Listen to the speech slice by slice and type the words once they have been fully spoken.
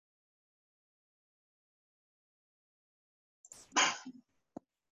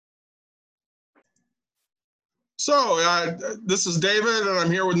This is David, and I'm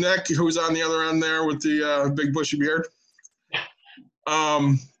here with Nick, who's on the other end there with the big bushy beard.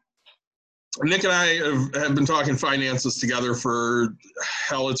 Nick and I have been talking finances together for,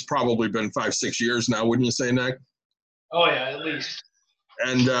 hell, it's probably been 5-6 years now, wouldn't you say, Nick? Oh, yeah, at least.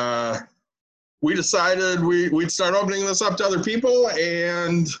 And we decided we'd start opening this up to other people,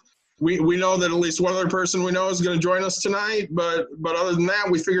 and we know that at least one other person we know is going to join us tonight, but other than that,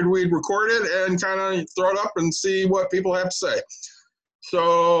 we figured we'd record it and kind of throw it up and see what people have to say.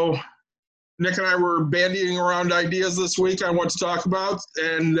 So Nick and I were bandying around ideas this week on what to talk about,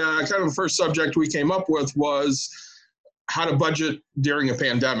 and kind of the first subject we came up with was how to budget during a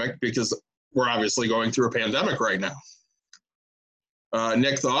pandemic, because we're obviously going through a pandemic right now.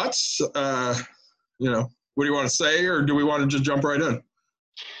 Nick, thoughts? What do you want to say, or do we want to just jump right in?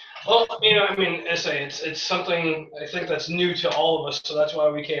 Well, I say it's something I think that's new to all of us, so that's why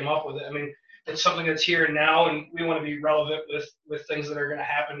we came up with it. I mean, it's something that's here now, and we want to be relevant with things that are going to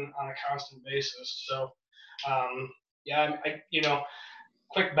happen on a constant basis. So,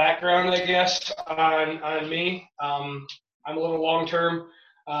 quick background, I guess, on me. I'm a little long term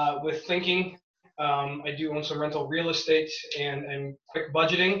with thinking. I do own some rental real estate and quick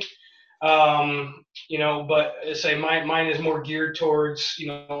budgeting. But I say mine is more geared towards,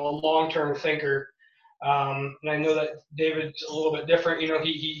 a long-term thinker. And I know that David's a little bit different.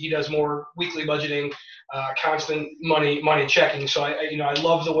 He does more weekly budgeting, constant money checking. So I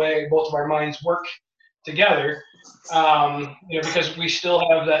love the way both of our minds work together. Because we still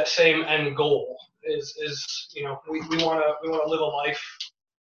have that same end goal is we want to live a life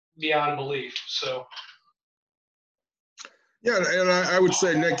beyond belief. So. Yeah, and I would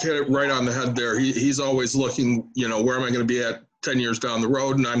say Nick hit it right on the head there. He's always looking, where am I going to be at 10 years down the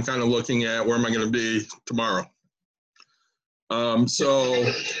road? And I'm kind of looking at where am I going to be tomorrow? So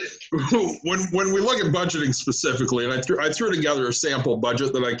when we look at budgeting specifically, and I threw together a sample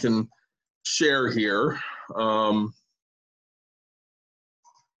budget that I can share here. Give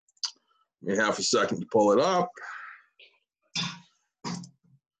me half a second to pull it up.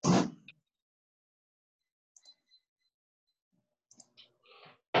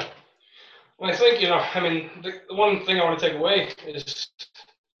 I think, the one thing I want to take away is,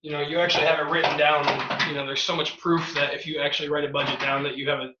 you actually have it written down. There's so much proof that if you actually write a budget down, that you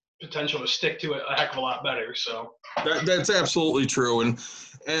have a potential to stick to it a heck of a lot better. So that's absolutely true. And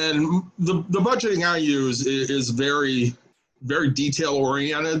the budgeting I use is very, very detail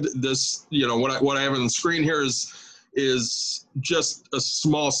oriented. This, what I have on the screen here is just a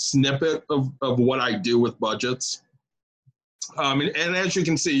small snippet of what I do with budgets. And as you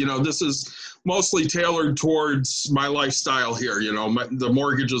can see, this is mostly tailored towards my lifestyle here. The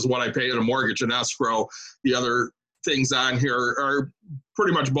mortgage is what I pay in a mortgage and escrow. The other things on here are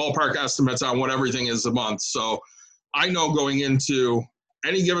pretty much ballpark estimates on what everything is a month. So I know going into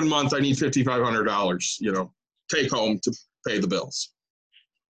any given month, I need $5,500, take home to pay the bills.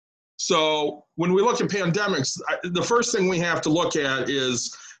 So when we look at pandemics, the first thing we have to look at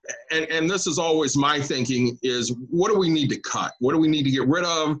is, and this is always my thinking, is what do we need to cut? What do we need to get rid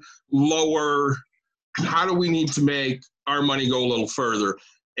of, lower? How do we need to make our money go a little further?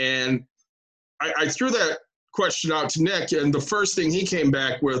 And I threw that question out to Nick, and the first thing he came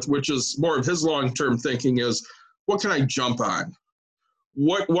back with, which is more of his long-term thinking, is what can I jump on?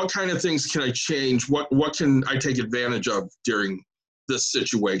 What kind of things can I change? What can I take advantage of during this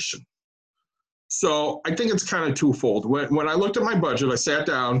situation? So I think it's kind of twofold. When I looked at my budget, I sat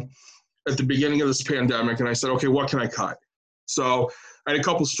down at the beginning of this pandemic and I said, okay, what can I cut? So I had a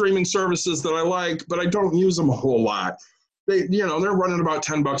couple streaming services that I like, but I don't use them a whole lot. They're running about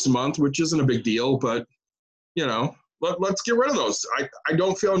 $10 a month, which isn't a big deal, but let's get rid of those. I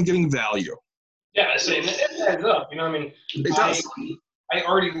don't feel I'm getting value. Yeah, it adds up. It does. I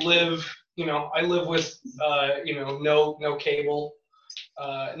already live, I live with, no cable.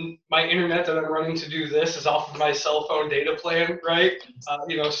 My internet that I'm running to do this is off of my cell phone data plan, right?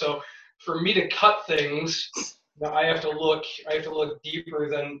 So for me to cut things, I have to look deeper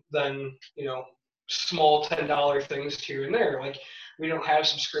than small $10 things here and there. Like we don't have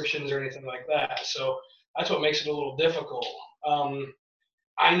subscriptions or anything like that, so that's what makes it a little difficult.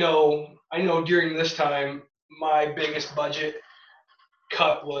 I know during this time my biggest budget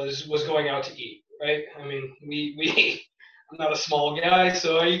cut was going out to eat, right? I mean, we I'm not a small guy,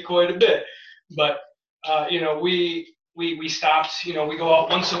 so I eat quite a bit. But we stopped. We go out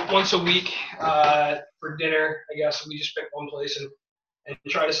once a week for dinner. I guess we just pick one place and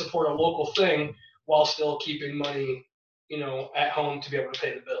try to support a local thing while still keeping money, at home to be able to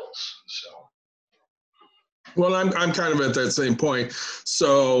pay the bills. So. Well, I'm kind of at that same point.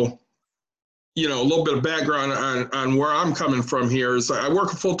 So a little bit of background on where I'm coming from here is I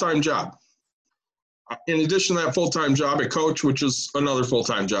work a full-time job. In addition to that full-time job, I coach, which is another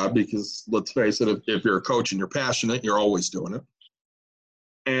full-time job because let's face it, if you're a coach and you're passionate, you're always doing it.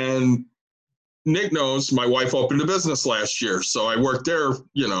 And Nick knows my wife opened a business last year. So I worked there,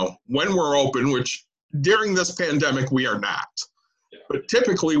 when we're open, which during this pandemic, we are not. But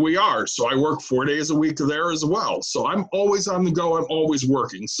typically we are. So I work 4 days a week there as well. So I'm always on the go. I'm always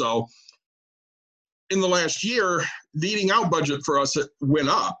working. So in the last year, the eating out budget for us went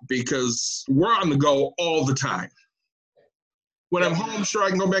up because we're on the go all the time. When I'm home, sure, I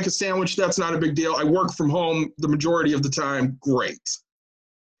can go make a sandwich. That's not a big deal. I work from home the majority of the time. Great.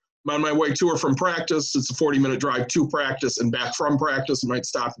 I'm on my way to or from practice. It's a 40-minute drive to practice and back from practice. I might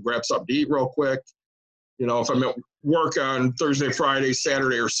stop and grab something to eat real quick. If I'm at work on Thursday, Friday,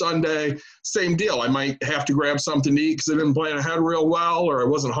 Saturday, or Sunday, same deal. I might have to grab something to eat because I didn't plan ahead real well, or I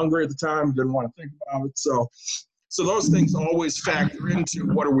wasn't hungry at the time, didn't want to think about it. So those things always factor into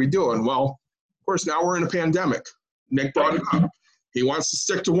what are we doing? Well, of course, now we're in a pandemic. Nick brought it up. He wants to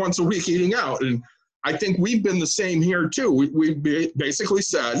stick to once a week eating out. And I think we've been the same here too. We basically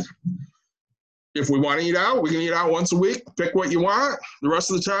said, if we want to eat out, we can eat out once a week. Pick what you want. The rest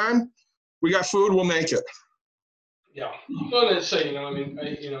of the time, we got food, we'll make it. Yeah. Well, and it's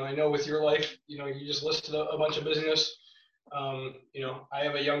I know with your life, you just listed a bunch of business. I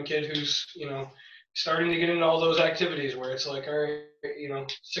have a young kid who's, starting to get into all those activities where it's like, all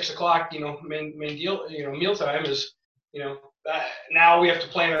right, 6 o'clock, main deal, mealtime is, that now we have to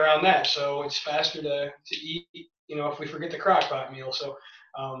plan around that. So it's faster to eat, if we forget the crock pot meal. So,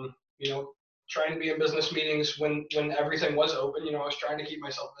 trying to be in business meetings when everything was open, I was trying to keep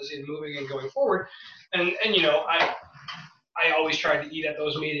myself busy and moving and going forward. And I always tried to eat at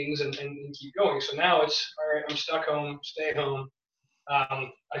those meetings and keep going. So now it's, all right, I'm stuck home, stay home. I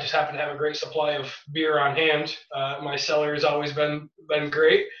just happen to have a great supply of beer on hand. My cellar has always been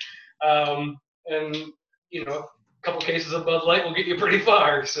great. And, a couple cases of Bud Light will get you pretty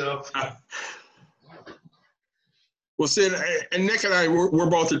far. So. Well, see, and Nick and I, we're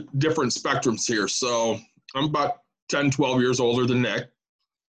both at different spectrums here. So I'm about 10, 12 years older than Nick.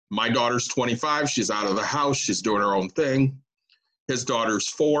 My daughter's 25. She's out of the house. She's doing her own thing. His daughter's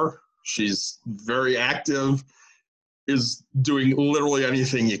 4. She's very active, is doing literally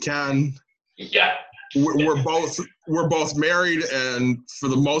anything you can. Yeah. We're both married, and for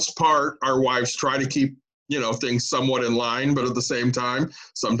the most part, our wives try to keep things somewhat in line, but at the same time,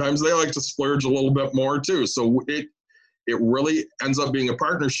 sometimes they like to splurge a little bit more too. So it really ends up being a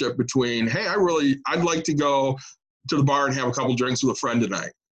partnership between, hey, I'd like to go to the bar and have a couple drinks with a friend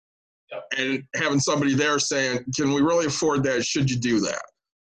tonight. Yep. And having somebody there saying, can we really afford that? Should you do that?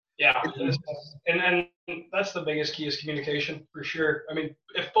 Yeah. And that's the biggest key is communication for sure. I mean,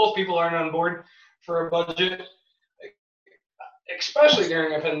 if both people aren't on board for a budget, especially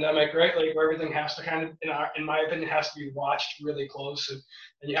during a pandemic, right? Like where everything has to kind of, in my opinion, has to be watched really close and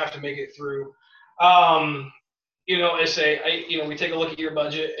you have to make it through. I say, we take a look at your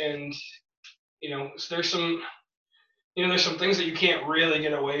budget and, so there's some things that you can't really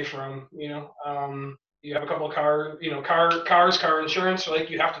get away from, you have a couple of car insurance, like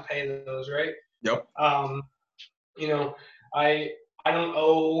you have to pay those, right? Yep. I don't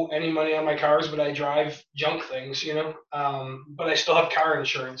owe any money on my cars, but I drive junk things, but I still have car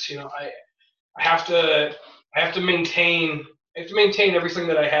insurance. I have to maintain everything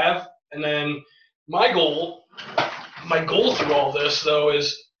that I have. And then my goal through all this though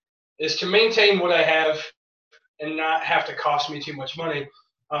is to maintain what I have and not have to cost me too much money.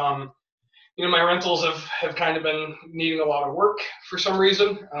 My rentals have kind of been needing a lot of work for some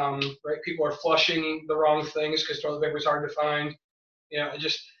reason, right? People are flushing the wrong things because toilet paper is hard to find.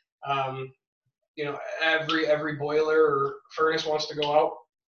 Every boiler or furnace wants to go out.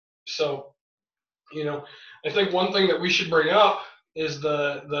 So, I think one thing that we should bring up is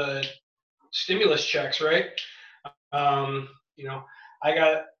the stimulus checks, right? I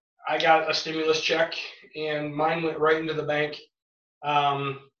got a stimulus check and mine went right into the bank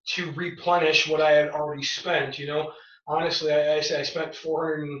to replenish what I had already spent. Honestly, I spent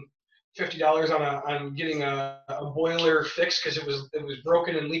 $450 on getting a boiler fixed because it was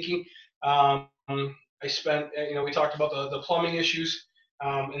broken and leaking. I spent, we talked about the plumbing issues,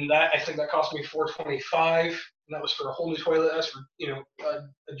 and that I think that cost me $425, and that was for a whole new toilet. That's for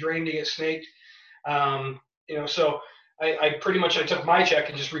a drain to get snaked. So I pretty much I took my check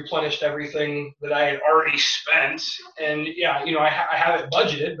and just replenished everything that I had already spent. And yeah, I have it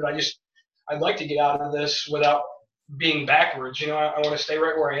budgeted, but I'd like to get out of this without being backwards. I want to stay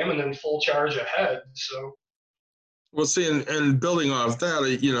right where I am and then full charge ahead. So. Well, see, and building off that,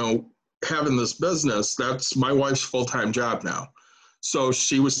 having this business, that's my wife's full-time job now. So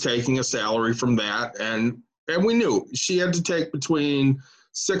she was taking a salary from that, and we knew she had to take between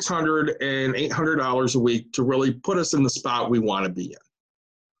 $600 and $800 a week to really put us in the spot we want to be in.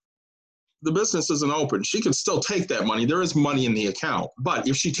 The business isn't open. She can still take that money. There is money in the account, but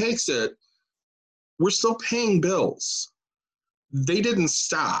if she takes it, we're still paying bills. They didn't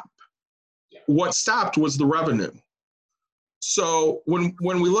stop. What stopped was the revenue. So when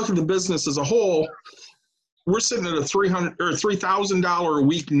we look at the business as a whole, we're sitting at a $300 or $3,000 a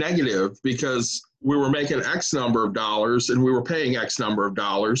week negative because we were making X number of dollars and we were paying X number of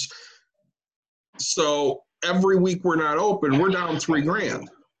dollars. So every week we're not open, we're down $3,000.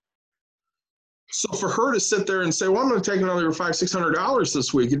 So for her to sit there and say, well, I'm going to take another $500-$600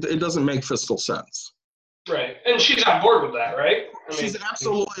 this week, it doesn't make fiscal sense. Right. And she's on board with that, right? I mean, she's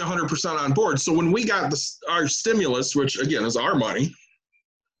absolutely 100% on board. So when we got our stimulus, which again is our money,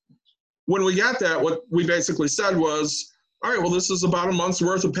 when we got that, what we basically said was, all right, well, this is about a month's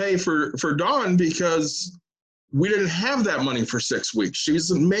worth of pay for Dawn because we didn't have that money for 6 weeks. She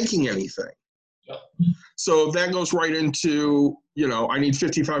wasn't making anything. Yep. So that goes right into, I need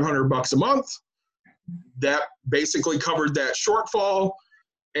 $5,500 a month. That basically covered that shortfall.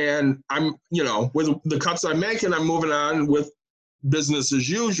 And I'm, with the cuts I'm making, I'm moving on with business as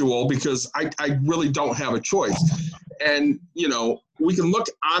usual because I really don't have a choice. And, we can look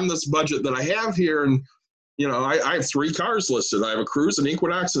on this budget that I have here and, I have 3 cars listed. I have a Cruze, an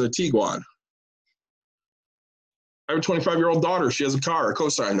Equinox, and a Tiguan. I have a 25-year-old daughter. She has a car,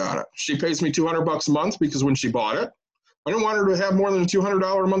 co-signed on it. She pays me $200 a month because when she bought it, I didn't want her to have more than a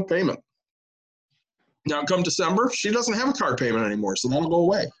 $200 a month payment. Now, come December, she doesn't have a car payment anymore, so that'll go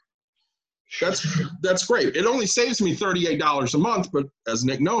away. That's great. It only saves me $38 a month, but as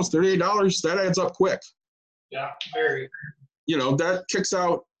Nick knows, $38, that adds up quick. Yeah, very. That kicks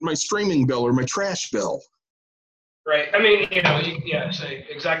out my streaming bill or my trash bill. Right. I mean, say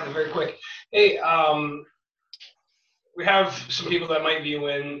exactly, very quick. Hey, we have some people that might view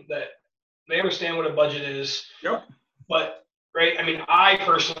in that they understand what a budget is. Yep. But right, I mean, I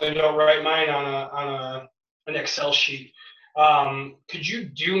personally don't write mine on an Excel sheet. Could you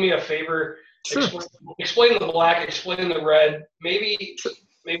do me a favor? Sure. Explain the black, explain the red. Maybe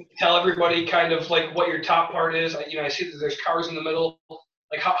tell everybody kind of like what your top part is. I see that there's cars in the middle,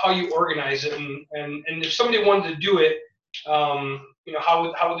 like how you organize it, and if somebody wanted to do it, how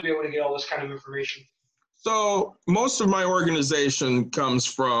would they be able to get all this kind of information? So most of my organization comes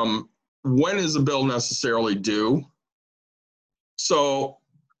from when is a bill necessarily due. So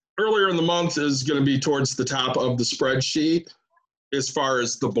earlier in the month is going to be towards the top of the spreadsheet as far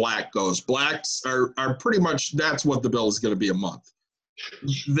as the black goes. Blacks are pretty much, that's what the bill is going to be a month.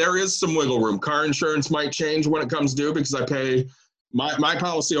 There is some wiggle room. Car insurance might change when it comes due because I pay, my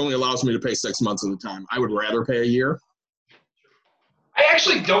policy only allows me to pay 6 months at a time. I would rather pay a year. I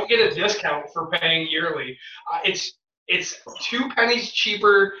actually don't get a discount for paying yearly. It's 2 pennies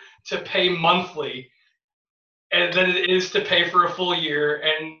cheaper to pay monthly than it is to pay for a full year.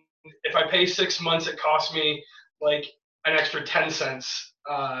 And if I pay 6 months, it costs me like an extra 10 cents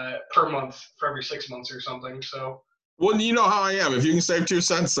per month for every 6 months or something. So. Well, you know how I am. If you can save 2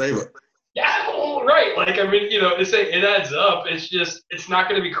 cents, save it. Yeah, well, right. Like, I mean, it adds up. It's just, it's not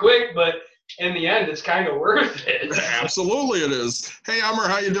going to be quick, but in the end, it's kind of worth it. Absolutely it is. Hey, Amr,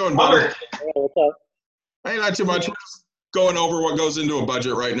 how you doing, buddy? Hey, what's up? Hey, not too much. We're just going over what goes into a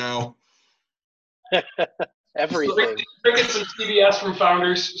budget right now. Everything. Drinking some CBS from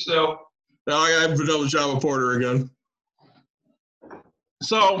Founders, so. Now I have Vanilla Java Porter again.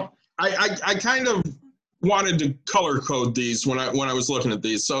 So I kind of wanted to color code these when I was looking at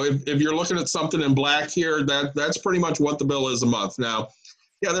these. So if you're looking at something in black here, that's pretty much what the bill is a month. Now,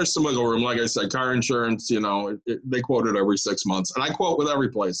 yeah, there's some wiggle room. Like I said, car insurance, they quote it every 6 months. And I quote with every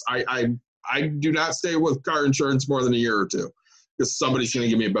place. I do not stay with car insurance more than a year or two because somebody's going to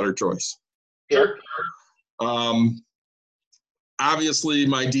give me a better choice. Sure. Obviously,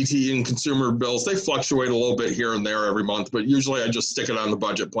 my DTE and consumer bills, they fluctuate a little bit here and there every month, but usually I just stick it on the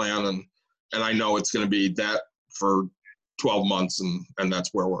budget plan and I know it's going to be that for 12 months and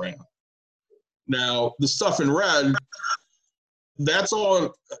that's where we're at. Now, the stuff in red, that's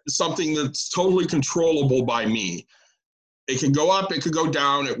all something that's totally controllable by me. It can go up, it could go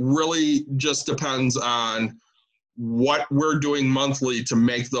down. It really just depends on what we're doing monthly to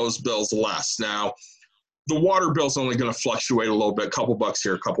make those bills less. Now, the water bill's only going to fluctuate a little bit, a couple bucks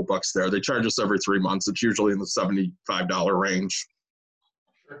here, a couple bucks there. They charge us every 3 months. It's usually in the $75 range.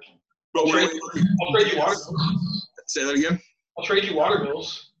 Sure. But I'll trade you water bills. Say that again? I'll trade you water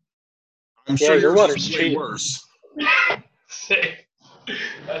bills. I'm sure your yours water's is way cheap. worse.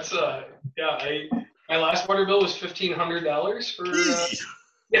 That's yeah. My last water bill was $1,500 for Eee.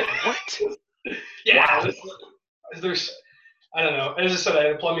 yeah. What? Yeah. Wow. There's I don't know. As I said, I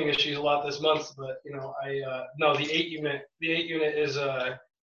had plumbing issues a lot this month, but no, the 8 unit is I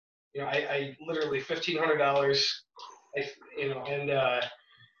literally $1,500.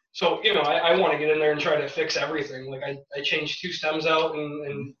 So I want to get in there and try to fix everything. Like I changed 2 stems out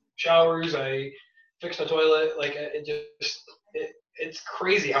in showers. I fixed the toilet. Like it's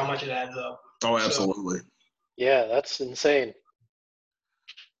crazy how much it adds up. Oh, So, absolutely. Yeah, that's insane.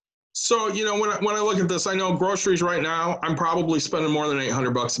 So, when I look at this, I know groceries right now, I'm probably spending more than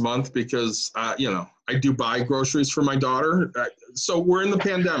 $800 a month because, I do buy groceries for my daughter. So we're in the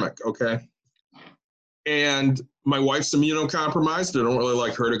pandemic, okay? And my wife's immunocompromised. I don't really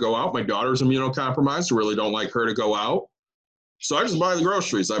like her to go out. My daughter's immunocompromised. I really don't like her to go out. So I just buy the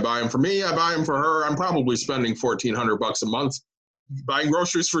groceries. I buy them for me. I buy them for her. I'm probably spending $1,400 a month buying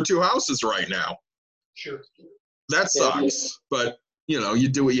groceries for 2 houses right now. sure. That sucks, but you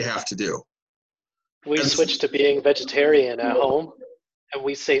do what you have to do. We switched to being vegetarian at home, and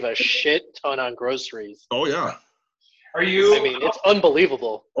we save a shit ton on groceries. Oh yeah. Are you? I mean, it's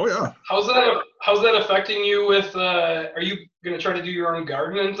unbelievable. Oh yeah. How's that affecting you with? Are you gonna try to do your own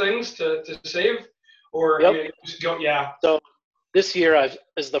garden and things to save, or Yep. are you just go? Yeah. So this year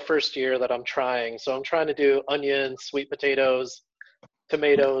is the first year that I'm trying. So I'm trying to do onions, sweet potatoes,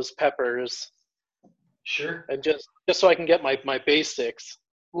 tomatoes, peppers, Sure. and just so I can get my basics.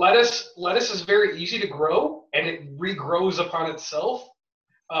 Lettuce is very easy to grow, and it regrows upon itself,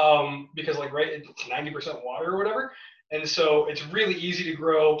 because it's 90% water or whatever, and so it's really easy to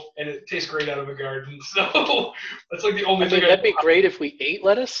grow, and it tastes great out of a garden. So that's like the only thing. That'd be great if we ate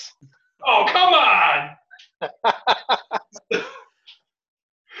lettuce. Oh, come on!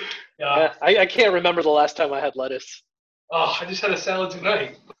 Yeah. I can't remember the last time I had lettuce. Oh, I just had a salad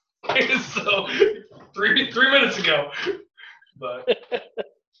tonight. So 3 minutes ago. But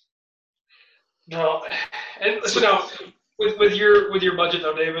no, and so now with your budget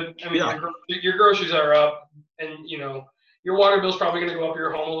though, David. I mean, Yeah. your groceries are up, and your water bill's probably going to go up.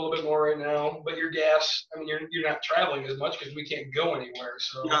 Your home a little bit more right now, but your gas. I mean, you're not traveling as much because we can't go anywhere.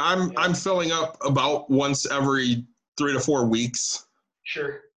 So Yeah, I'm filling up about once every 3 to 4 weeks.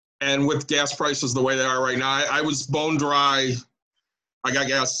 Sure. And with gas prices the way they are right now, I was bone dry. I got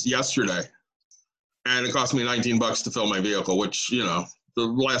gas yesterday, and it cost me $19 to fill my vehicle, which the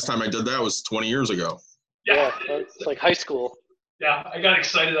last time I did that was 20 years ago. Yeah. It's like high school. Yeah, I got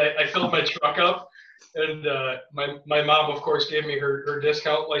excited. I filled my truck up, and my mom, of course, gave me her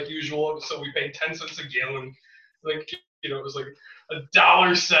discount like usual. So we paid 10 cents a gallon. Like it was like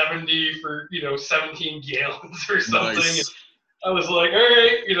 $1.70 for 17 gallons or something. Nice. And I was like, all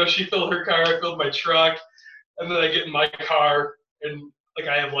right, she filled her car, I filled my truck, and then I get in my car and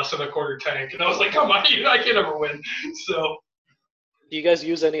I have less than a quarter tank, and I was like, come on, I can't ever win. So. Do you guys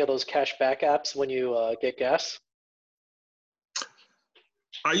use any of those cash back apps when you get gas?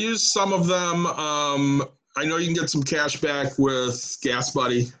 I use some of them. I know you can get some cash back with Gas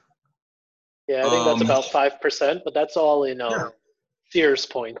Buddy. Yeah, I think that's about 5%, but that's all in Sears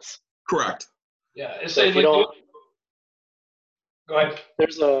points. Correct. Yeah, it's So if you don't, go ahead.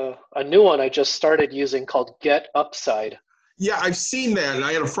 There's a new one I just started using called Get Upside. Yeah, I've seen that, and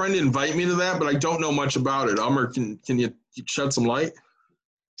I had a friend invite me to that, but I don't know much about it. Elmer, can you shed some light?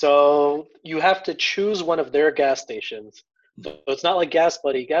 So you have to choose one of their gas stations. So it's not like Gas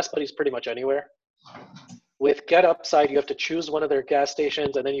Buddy. Gas Buddy's pretty much anywhere. With Get Upside, you have to choose one of their gas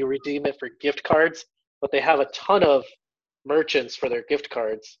stations, and then you redeem it for gift cards. But they have a ton of merchants for their gift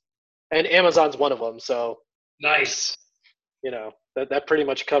cards, and Amazon's one of them. So Nice. That pretty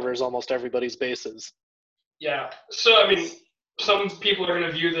much covers almost everybody's bases. Yeah. So I mean, some people are going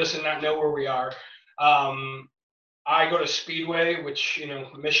to view this and not know where we are. I go to Speedway, which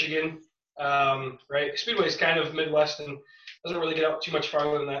Michigan, right? Speedway is kind of Midwest and doesn't really get out too much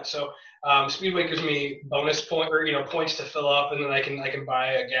farther than that. So Speedway gives me bonus points to fill up, and then I can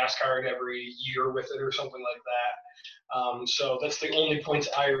buy a gas card every year with it or something like that. So that's the only points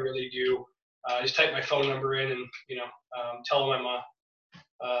I really do. I just type my phone number in and tell them I'm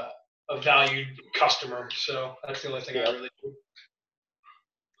a valued customer. So that's the only thing I really do.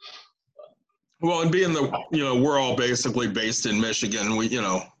 Well, and being we're all basically based in Michigan, we,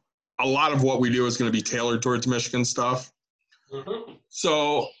 a lot of what we do is going to be tailored towards Michigan stuff. Mm-hmm.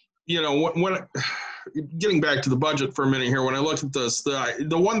 So, when getting back to the budget for a minute here, when I look at this, the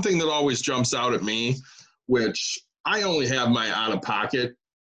one thing that always jumps out at me, which I only have my out-of-pocket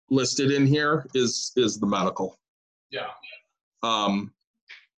listed in here, is the medical. Yeah.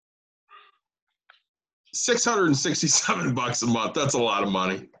 $667 a month. That's a lot of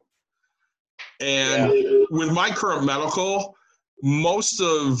money. And with my current medical, most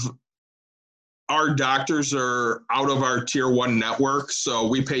of our doctors are out of our tier 1 network. So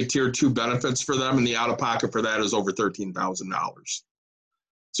we pay tier 2 benefits for them, and the out-of-pocket for that is over $13,000.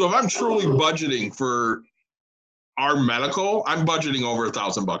 So if I'm truly budgeting for our medical, I'm budgeting over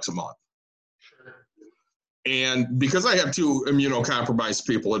 $1,000 a month. Sure. And because I have 2 immunocompromised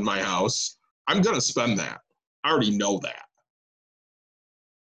people in my house, I'm going to spend that. I already know that.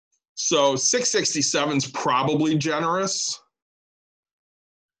 So 667 is probably generous.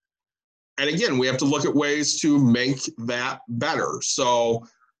 And again, we have to look at ways to make that better. So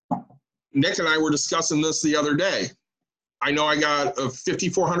Nick and I were discussing this the other day. I know I got a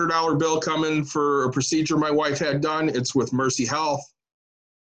 $5,400 bill coming for a procedure my wife had done. It's with Mercy Health.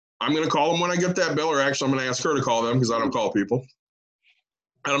 I'm going to call them when I get that bill, or actually I'm going to ask her to call them because I don't call people.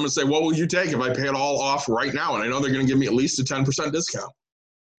 And I'm going to say, what will you take if I pay it all off right now? And I know they're going to give me at least a 10% discount.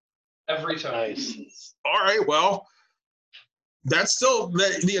 Every time. Nice. All right, well, that's still,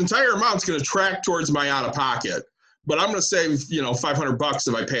 the entire amount's going to track towards my out-of-pocket. But I'm going to save, $500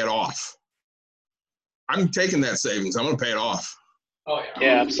 if I pay it off. I'm taking that savings. I'm going to pay it off. Oh, yeah.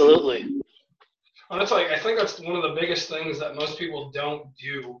 Yeah, absolutely. Well, that's I think that's one of the biggest things that most people don't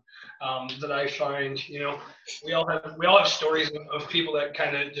do. That I find, we all have stories of people that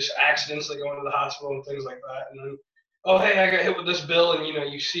kind of just accidentally go into the hospital and things like that, and then, oh hey, I got hit with this bill, and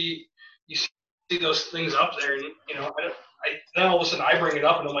you see those things up there, and then all of a sudden I bring it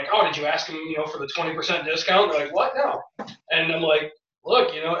up, and I'm like, oh, did you ask him, for the 20% discount? They're like, what? No. And I'm like,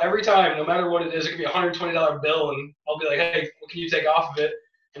 look, every time, no matter what it is, it could be a $120 bill, and I'll be like, hey, what can you take off of it?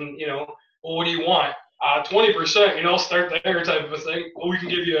 And well, what do you want? 20%, start there type of a thing. Well, we can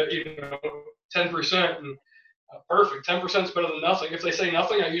give you 10%, and perfect. 10% is better than nothing. If they say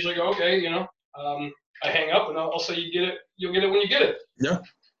nothing, I usually go, okay, I hang up, and I'll say you'll get it when you get it. Yeah.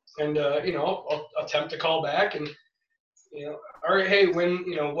 And I'll attempt to call back, and all right, hey, when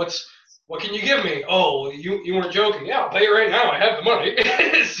what can you give me? Oh, you weren't joking. Yeah, I'll pay you right now. I have the money.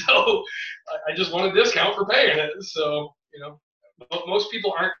 So I just want a discount for paying it. So most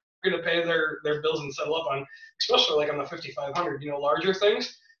people aren't going to pay their bills and settle up on, especially like on the 5,500, larger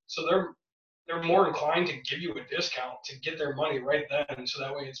things. So they're more inclined to give you a discount to get their money right then, so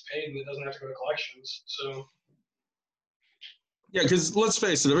that way it's paid and it doesn't have to go to collections. So yeah, because let's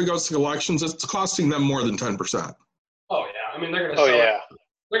face it, if it goes to collections, it's costing them more than 10%. Oh yeah, I mean they're going to sell it.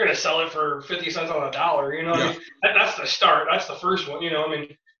 They're going to sell it for 50 cents on a dollar. I mean, that's the start. That's the first one. I mean,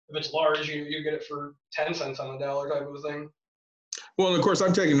 if it's large, you get it for 10 cents on a dollar type of thing. Well, and of course,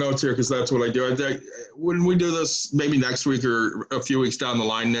 I'm taking notes here because that's what I do. When we do this, maybe next week or a few weeks down the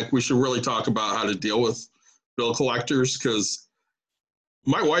line, Nick, we should really talk about how to deal with bill collectors, because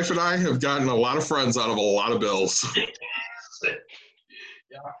my wife and I have gotten a lot of friends out of a lot of bills.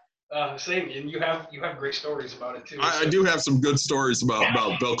 Yeah, same. And you have great stories about it too. I do have some good stories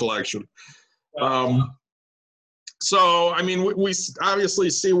about bill collection. So, I mean, we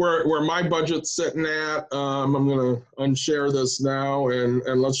obviously see where my budget's sitting at. I'm going to unshare this now, and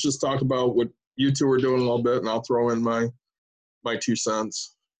let's just talk about what you two are doing a little bit, and I'll throw in my 2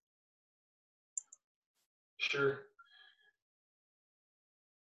 cents. Sure.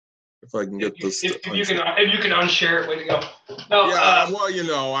 If I can get this. If you can unshare it, way to go. No, yeah, well,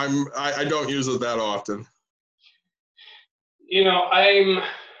 I don't use it that often.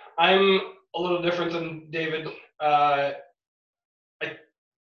 I'm a little different than David. I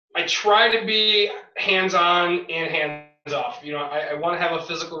try to be hands-on and hands-off. I want to have a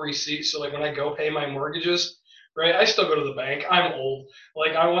physical receipt, so like when I go pay my mortgages, right, I still go to the bank. I'm old.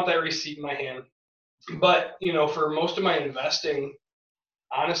 Like I want that receipt in my hand. But for most of my investing,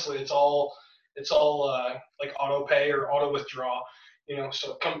 honestly, it's all like auto pay or auto withdraw.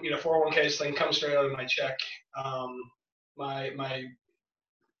 So 401ks thing comes straight out of my check. My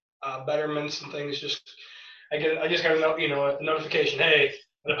betterments and things, I just got a notification, hey,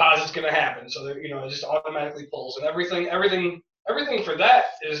 the deposit's going to happen. So that, it just automatically pulls, and everything for that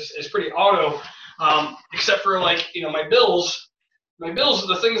is pretty auto, except for like, my bills are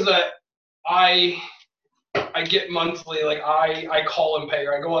the things that I get monthly. Like I call and pay,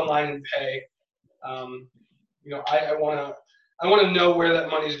 or I go online and pay. I want to know where that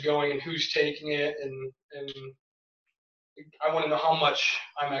money's going and who's taking it, and I want to know how much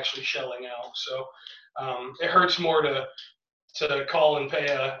I'm actually shelling out. So it hurts more to call and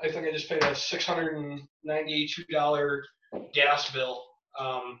pay I think I just paid a $692 gas bill,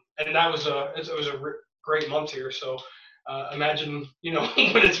 and that was it was a great month here. So imagine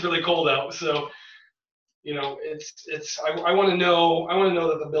when it's really cold out. So I want to know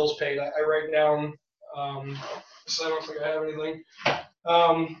that the bill's paid. I write down So I don't think I have anything.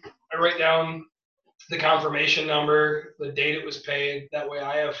 I write down the confirmation number, the date it was paid. That way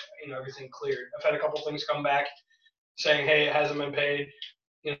I have, everything cleared. I've had a couple things come back saying, hey, it hasn't been paid,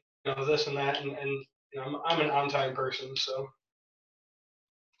 this and that, and I'm an on-time person, so.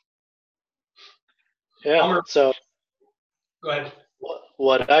 Yeah. So Go ahead.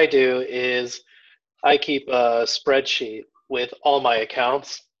 what I do is I keep a spreadsheet with all my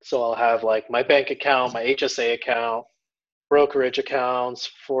accounts. So I'll have like my bank account, my HSA account, brokerage accounts,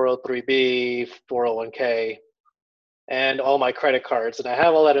 403b, 401k, and all my credit cards. And I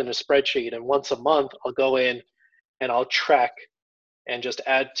have all that in a spreadsheet. And once a month, I'll go in and I'll track and just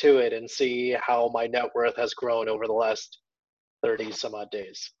add to it and see how my net worth has grown over the last 30 some odd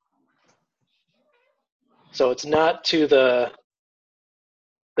days. So it's not to the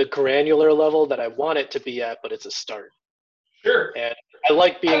granular level that I want it to be at, but it's a start. Sure. And I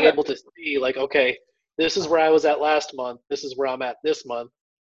like being able to see like, okay, this is where I was at last month. This is where I'm at this month.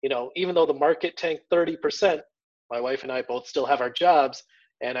 Even though the market tanked 30%, my wife and I both still have our jobs.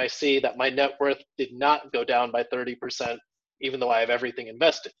 And I see that my net worth did not go down by 30%, even though I have everything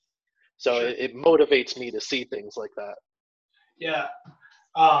invested. So Sure. it motivates me to see things like that. Yeah.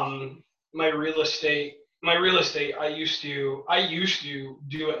 My real estate, I used to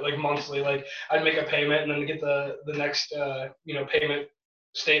do it like monthly. Like I'd make a payment and then get the next, payment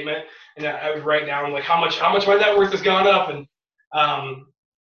statement. And I would write down like how much my net worth has gone up. And,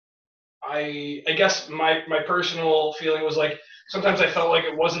 I guess my personal feeling was like, sometimes I felt like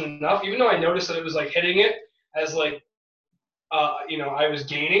it wasn't enough, even though I noticed that it was like hitting it as like, I was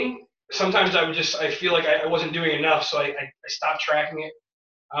gaining. Sometimes I feel like I wasn't doing enough. So I stopped tracking it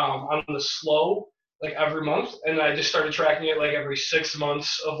on the slow, like every month. And I just started tracking it like every 6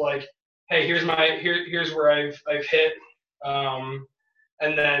 months of like, hey, here's where I've hit.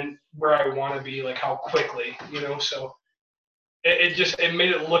 And then where I want to be, like how quickly, so it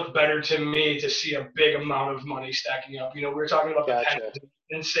made it look better to me to see a big amount of money stacking up. We were talking about the pennies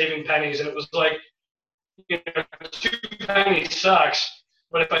and saving pennies, and it was like, 2 pennies sucks,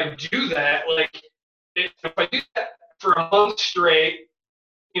 but if I do that, like if I do that for a month straight,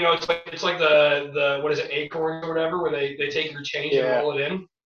 it's like the what is it, Acorns or whatever, where they take your change and roll it in.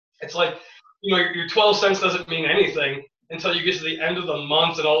 It's like, your 12 cents doesn't mean anything until you get to the end of the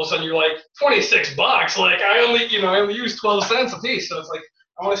month, and all of a sudden you're like, $26. Like I only use 12 cents a piece. So it's like,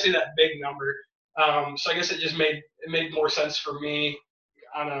 I want to see that big number. So I guess it made more sense for me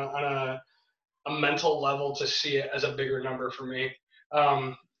on a mental level to see it as a bigger number for me.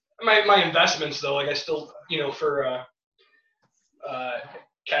 My investments though, like I still, for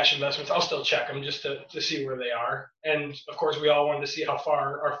cash investments, I'll still check them just to see where they are. And of course, we all wanted to see how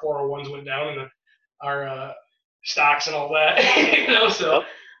far our 401s went down and our stocks and all that. So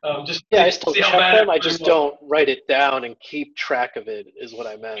just I still check them. I just don't write it down and keep track of it. Is what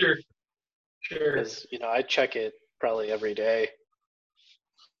I meant. Sure. Because I check it probably every day.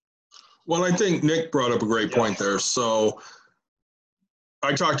 Well, I think Nick brought up a great point there. So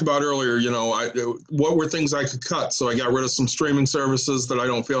I talked about earlier, what were things I could cut? So I got rid of some streaming services that I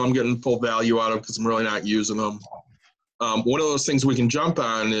don't feel I'm getting full value out of because I'm really not using them. One of those things we can jump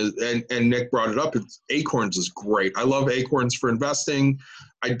on is, and Nick brought it up, Acorns is great. I love Acorns for investing.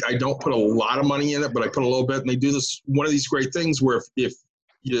 I don't put a lot of money in it, but I put a little bit, and they do this, one of these great things where if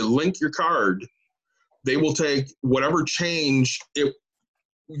you link your card, they will take whatever change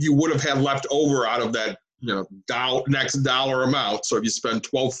you would have had left over out of that next dollar amount. So if you spend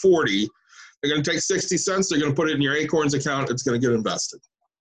 $12.40, they're going to take 60 cents. They're going to put it in your Acorns account. It's going to get invested.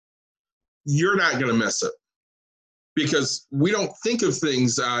 You're not going to miss it because we don't think of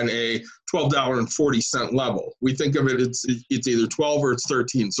things on a $12.40 level. We think of it, it's either 12 or it's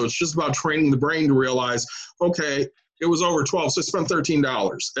 13. So it's just about training the brain to realize, okay, it was over 12, so I spent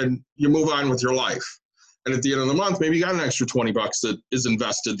 $13, and you move on with your life. And at the end of the month, maybe you got an extra $20 that is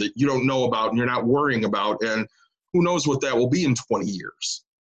invested that you don't know about and you're not worrying about. And who knows what that will be in 20 years.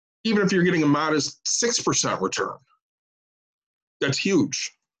 Even if you're getting a modest 6% return, that's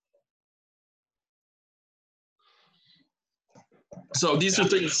huge. So these are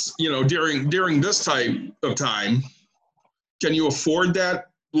things, during this type of time, can you afford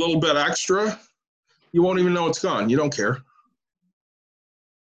that little bit extra? You won't even know it's gone. You don't care.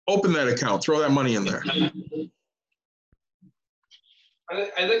 Open that account, throw that money in there.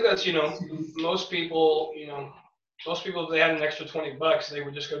 I think that's, most people, if they had an extra $20, they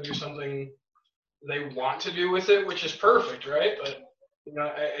would just go do something they want to do with it, which is perfect, right? But,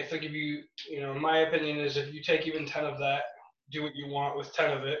 I think if you, my opinion is if you take even 10 of that, do what you want with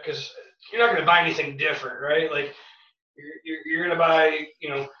 10 of it, because you're not going to buy anything different, right? Like you're going to buy,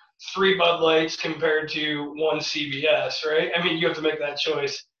 3 Bud Lights compared to 1 CBS, right? I mean, you have to make that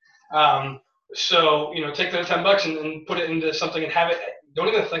choice. So, take that $10 and put it into something and have it. Don't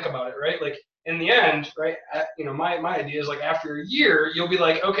even think about it, right? Like in the end, right? My idea is like after a year, you'll be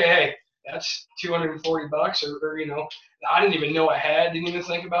like, okay, hey, that's $240, or I didn't even know I had, didn't even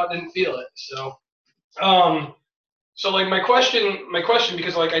think about, didn't feel it. So like my question,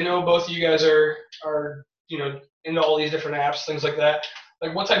 because like I know both of you guys are into all these different apps, things like that.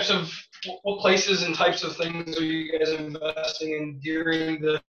 Like what places and types of things are you guys investing in during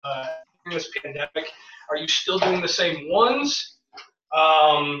this pandemic? Are you still doing the same ones?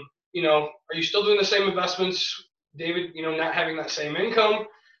 Are you still doing the same investments, David? Not having that same income.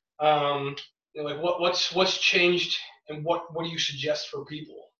 Like what's changed, and what do you suggest for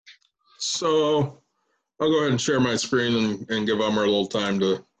people? So I'll go ahead and share my screen and give Umar a little time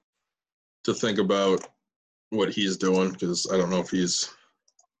to think about what he's doing, because I don't know if he's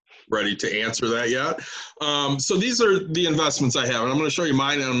ready to answer that yet. So these are the investments I have, and I'm going to show you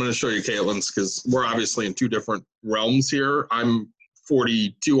mine and I'm going to show you Caitlin's, because we're obviously in two different realms here. I'm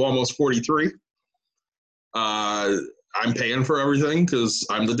 42, almost 43. I'm paying for everything because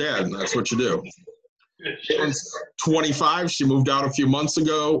I'm the dad, and that's what you do. Caitlin's 25. She moved out a few months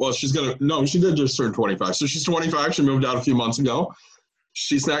ago. Well, she did just turn 25. So she's 25. She moved out a few months ago.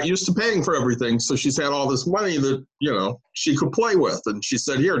 She's not used to paying for everything. So she's had all this money that, she could play with. And she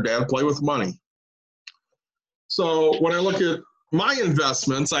said, here, Dad, play with money. So when I look at my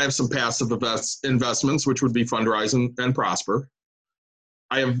investments, I have some passive investments, which would be Fundrise and Prosper.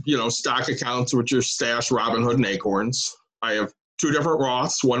 I have, stock accounts, which are Stash, Robinhood, and Acorns. I have 2 different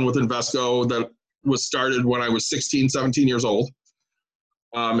Roths, one with Invesco that was started when I was 16, 17 years old,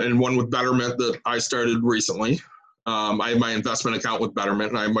 and one with Betterment that I started recently. I have my investment account with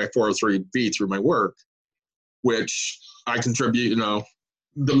Betterment, and I have my 403B through my work, which I contribute,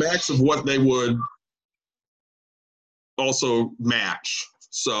 the max of what they would also match.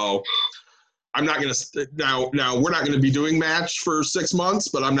 So I'm not going to, now we're not going to be doing match for 6 months,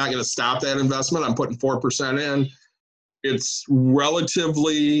 but I'm not going to stop that investment. I'm putting 4% in. It's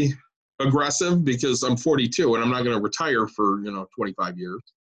relatively aggressive because I'm 42 and I'm not going to retire for 25 years.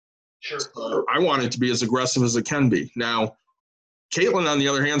 Sure. So I want it to be as aggressive as it can be. Now, Caitlin, on the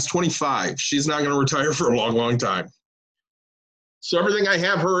other hand, is 25. She's not going to retire for a long, long time. So everything I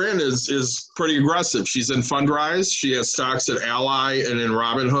have her in is pretty aggressive. She's in Fundrise. She has stocks at Ally and in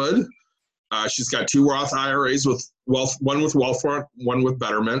Robinhood. She's got 2 Roth IRAs with one with Wealthfront, one with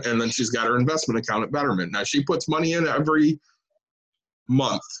Betterment, and then she's got her investment account at Betterment. Now she puts money in every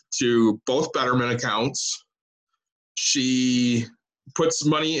month to both Betterment accounts. She puts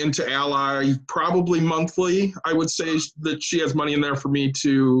money into Ally probably monthly. I would say that she has money in there for me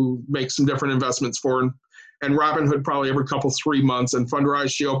to make some different investments for, and Robinhood probably every 3 months. And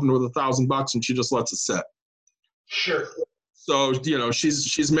Fundrise, she opened with $1,000 and she just lets it sit. Sure. So,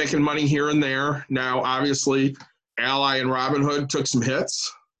 she's making money here and there. Now, obviously, Ally and Robinhood took some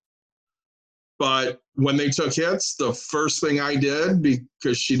hits. But when they took hits, the first thing I did,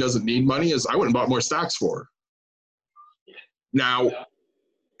 because she doesn't need money, is I went and bought more stocks for her. Now,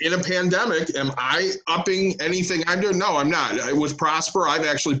 in a pandemic, am I upping anything I'm doing? No, I'm not. With Prosper, I've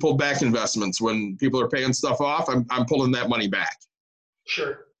actually pulled back investments. When people are paying stuff off, I'm pulling that money back.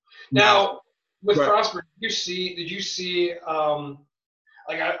 Sure. Now with Prosper, did you see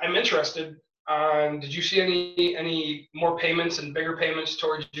like I'm interested on, did you see any more payments and bigger payments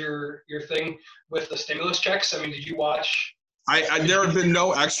towards your thing with the stimulus checks? I mean, did you watch? There have been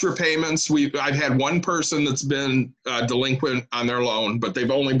no extra payments. I've had one person that's been delinquent on their loan, but they've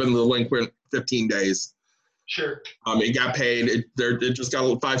only been delinquent 15 days. Sure. It got paid. It just got a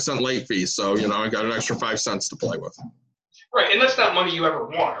little 5-cent late fee, so I got an extra 5 cents to play with. Right, and that's not money you ever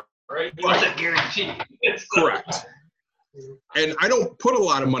want, right? It's a guarantee. Correct. And I don't put a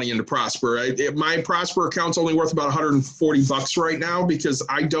lot of money into Prosper. My Prosper account's only worth about $140 right now because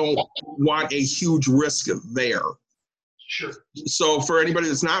I don't want a huge risk there. Sure. So for anybody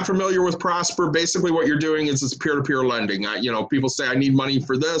that's not familiar with Prosper, basically what you're doing is it's peer-to-peer lending. People say, I need money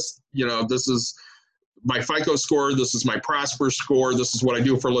for this. This is my FICO score. This is my Prosper score. This is what I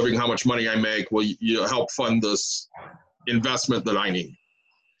do for a living, how much money I make. Will you help fund this investment that I need?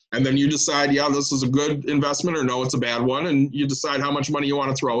 And then you decide, this is a good investment, or no, it's a bad one. And you decide how much money you want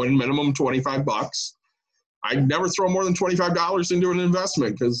to throw in, minimum $25. I'd never throw more than $25 into an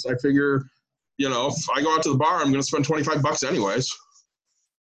investment because I figure, if I go out to the bar, I'm going to spend $25 anyways.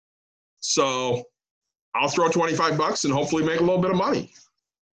 So I'll throw $25 and hopefully make a little bit of money.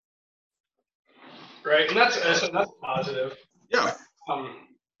 Right, and that's positive. Yeah.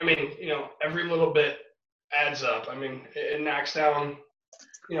 I mean, every little bit adds up. I mean, it knocks down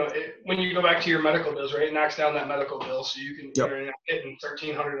when you go back to your medical bills, right, it knocks down that medical bill, so you can, Yep. you're not getting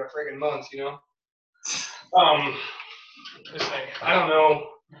 $1,300 a friggin' month, I don't know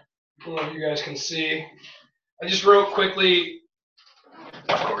if you guys can see. I just wrote quickly,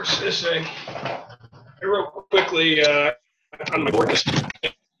 of course, I wrote quickly on my board, this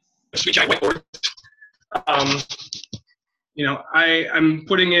sweet giant whiteboard. I'm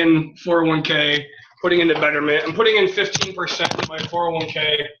putting in 401k, putting into Betterment. I'm putting in 15% of my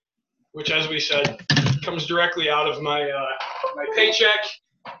 401k, which, as we said, comes directly out of my my paycheck.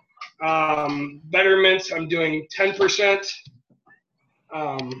 Betterment, I'm doing 10%.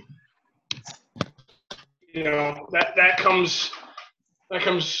 That comes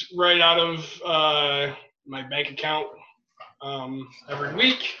right out of my bank account every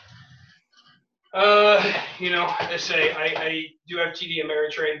week. I say I do have TD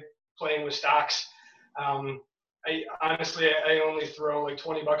Ameritrade playing with stocks. I honestly only throw like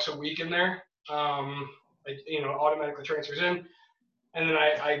 $20 a week in there. Automatically transfers in, and then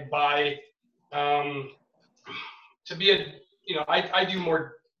I buy. I do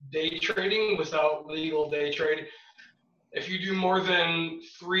more day trading without legal day trade. If you do more than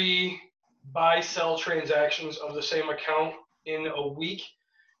 3 buy-sell transactions of the same account in a week,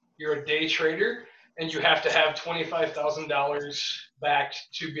 you're a day trader, and you have to have $25,000 backed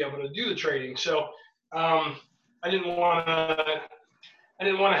to be able to do the trading. So I didn't want to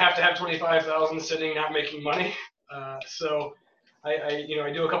have 25,000 sitting not making money. So I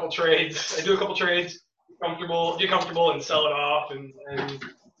do a couple trades. Get comfortable, and sell it off, and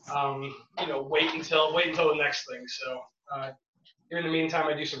wait until the next thing. So in the meantime,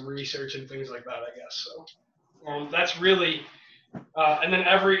 I do some research and things like that, I guess. So that's really. And then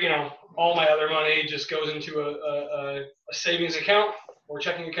all my other money just goes into a savings account or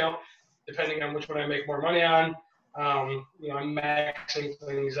checking account, depending on which one I make more money on. I'm maxing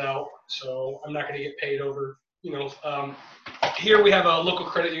things out, so I'm not going to get paid over. Here we have a local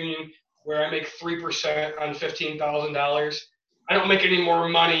credit union where I make 3% on $15,000. I don't make any more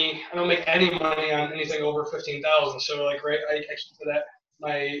money. I don't make any money on anything over 15,000. So I keep that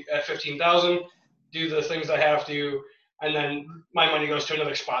my at 15,000, do the things I have to. And then my money goes to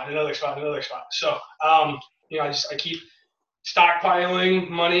another spot. So, I keep stockpiling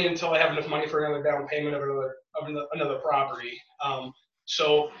money until I have enough money for another down payment of another property.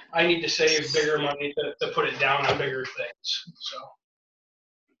 So I need to save bigger money to put it down on bigger things. So.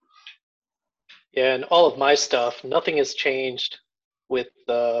 Yeah, and all of my stuff, nothing has changed with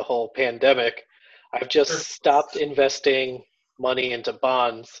the whole pandemic. I've just stopped investing money into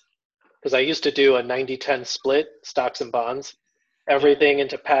bonds. Because I used to do a 90-10 split, stocks and bonds, everything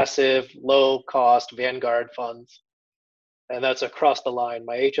into passive, low-cost Vanguard funds. And that's across the line.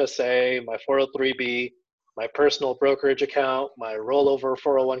 My HSA, my 403b, my personal brokerage account, my rollover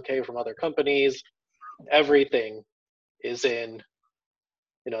 401k from other companies, everything is in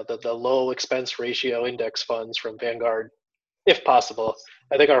the low expense ratio index funds from Vanguard, if possible.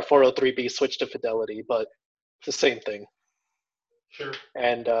 I think our 403b switched to Fidelity, but it's the same thing. Sure.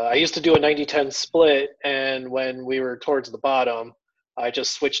 And I used to do a 90-10 split, and when we were towards the bottom, I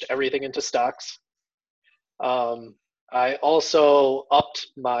just switched everything into stocks. I also upped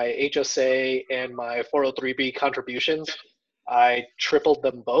my HSA and my 403b contributions. I tripled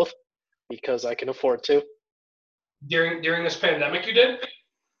them both because I can afford to. During this pandemic, you did?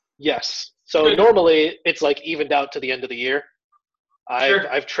 Yes. So normally it's like evened out to the end of the year.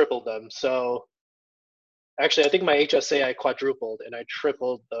 I've tripled them. So actually, I think my HSA I quadrupled, and I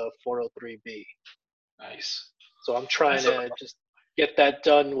tripled the 403b. Nice. So I'm trying to just get that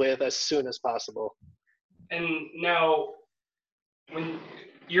done with as soon as possible. And now, when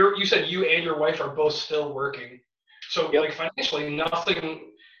you said you and your wife are both still working, so like financially,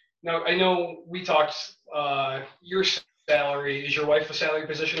 nothing. Now I know we talked. Your salary, is your wife a salary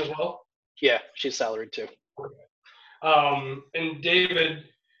position as well? Yeah, she's salaried too. Okay. And David,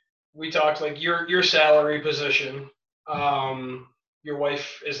 we talked like your salary position. Your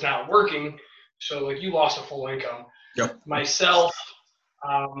wife is not working, so like you lost a full income. Yep. Myself,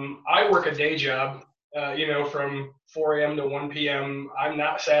 I work a day job. From 4 a.m. to 1 p.m. I'm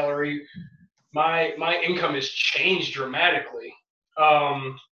not salary. My income has changed dramatically.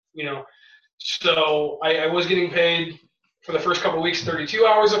 So I was getting paid for the first couple of weeks 32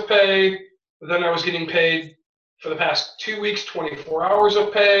 hours of pay. But then I was getting paid for the past 2 weeks 24 hours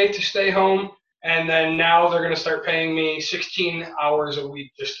of pay to stay home. And then now they're going to start paying me 16 hours a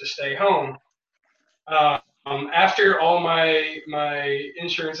week just to stay home. After all my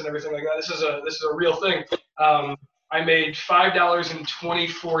insurance and everything like that, this is a real thing. I made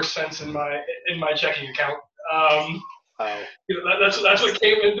 $5.24 in my checking account. That's what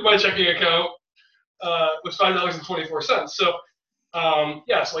came into my checking account was $5.24. So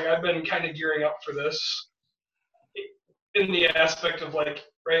yes, like I've been kind of gearing up for this in the aspect of like,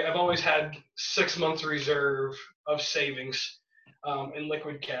 right, I've always had 6 months reserve of savings in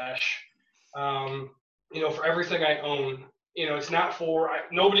liquid cash, for everything I own. It's not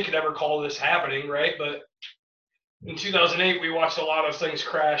nobody could ever call this happening, right? But in 2008, we watched a lot of things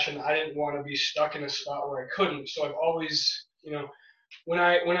crash, and I didn't want to be stuck in a spot where I couldn't. So I've always, when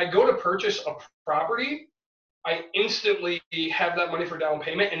I go to purchase a property, I instantly have that money for down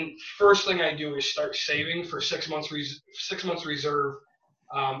payment, and first thing I do is start saving for 6 months reserve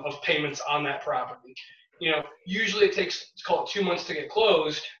of payments on that property. Usually it takes, let's call it 2 months to get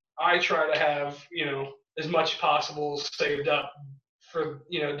closed. I try to have as much possible saved up for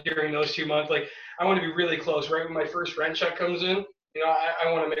during those 2 months. Like I want to be really close right when my first rent check comes in. I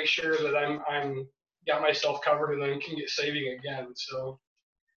want to make sure that I'm got myself covered and then can get saving again. So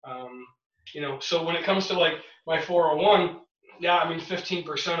so when it comes to like my 401, yeah, I mean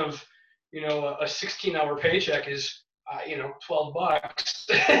 15% of a 16-hour paycheck is $12, but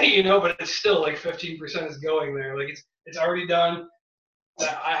it's still like 15% is going there. Like it's already done.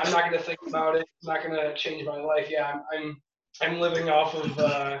 I'm not going to think about it. It's not going to change my life. Yeah, I'm living off of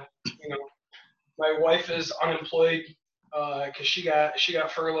my wife is unemployed because she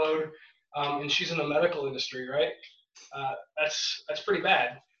got furloughed and she's in the medical industry, right? That's pretty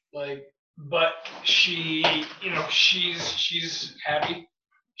bad. Like, but she she's happy.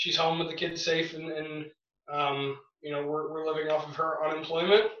 She's home with the kids safe and we're living off of her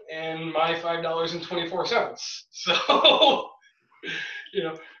unemployment and my $5.24. So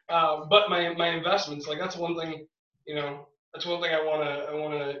but my investments, like that's one thing I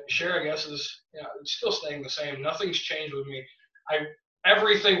want to share, I guess, is it's still staying the same. Nothing's changed with me.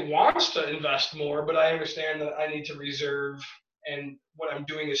 Everything wants to invest more, but I understand that I need to reserve, and what I'm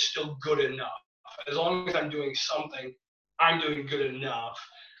doing is still good enough. As long as I'm doing something, I'm doing good enough.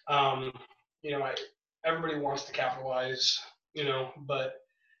 Everybody wants to capitalize, but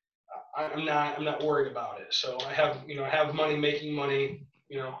I'm not worried about it. So I have money making money,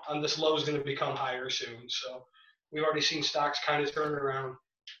 and this low is going to become higher soon. So we've already seen stocks kind of turn around.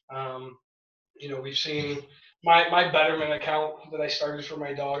 We've seen my Betterment account that I started for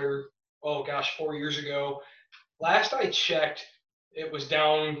my daughter, 4 years ago. Last I checked, it was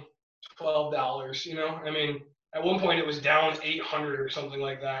down $12. I mean, at one point it was down 800 or something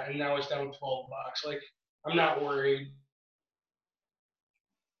like that, and now it's down $12. Like, I'm not worried.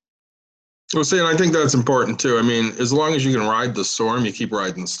 Well, see, and I think that's important too. I mean, as long as you can ride the storm, you keep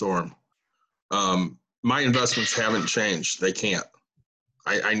riding the storm. My investments haven't changed. They can't.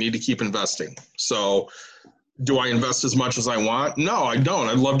 I need to keep investing. So do I invest as much as I want? No, I don't.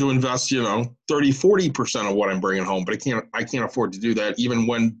 I'd love to invest, 30, 40% of what I'm bringing home, but I can't afford to do that even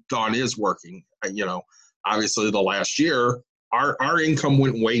when Dawn is working. Obviously the last year, our income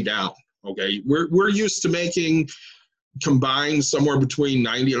went way down. Okay. We're used to making combined somewhere between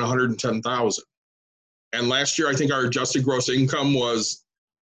 90 and 110,000. And last year, I think our adjusted gross income was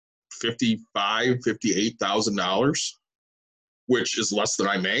 $58,000, which is less than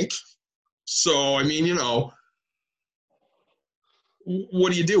I make. So, I mean,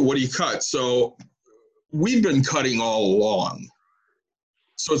 what do you do? What do you cut? So we've been cutting all along.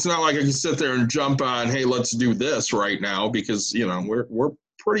 So it's not like I can sit there and jump on, hey, let's do this right now, because, we're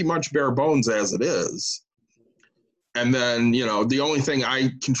pretty much bare bones as it is. And then, the only thing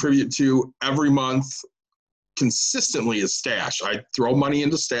I contribute to every month consistently is stash. I throw money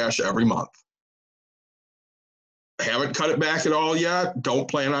into stash every month. I haven't cut it back at all yet. Don't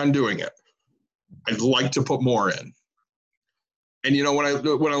plan on doing it. I'd like to put more in. And, when I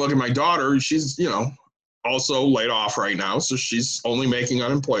look at my daughter, she's, also laid off right now. So she's only making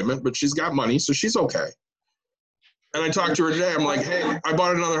unemployment, but she's got money. So she's okay. And I talked to her today. I'm like, hey, I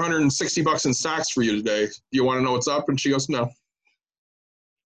bought another $160 in stocks for you today. Do you want to know what's up? And she goes, no.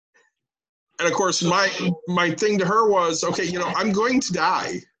 And of course, my thing to her was, okay, I'm going to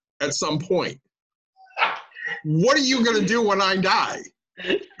die at some point. What are you going to do when I die?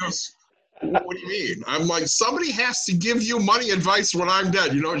 She goes, what do you mean? I'm like, somebody has to give you money advice when I'm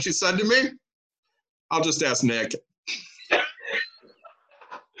dead. You know what she said to me? I'll just ask Nick.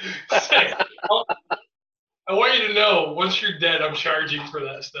 I want you to know, once you're dead, I'm charging for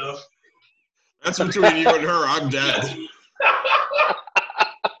that stuff. That's between you and her. I'm dead.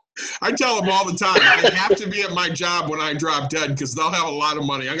 I tell them all the time, I have to be at my job when I drop dead because they'll have a lot of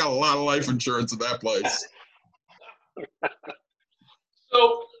money. I got a lot of life insurance at that place.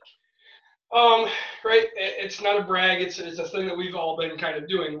 So, Right. It's not a brag. It's a thing that we've all been kind of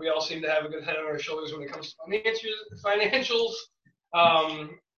doing. We all seem to have a good head on our shoulders when it comes to financials.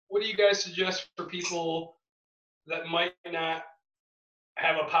 What do you guys suggest for people that might not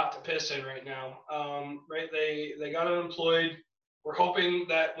have a pot to piss in right now? Right. They got unemployed. We're hoping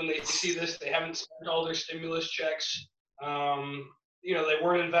that when they see this, they haven't spent all their stimulus checks. They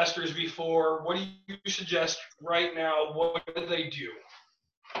weren't investors before. What do you suggest right now? What do they do?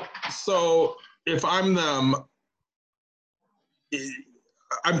 So if I'm them,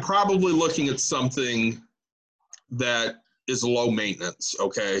 I'm probably looking at something that is low maintenance.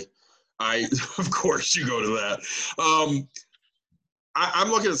 Okay. Of course you go to that. I'm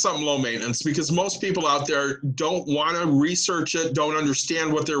looking at something low maintenance because most people out there don't want to research it, don't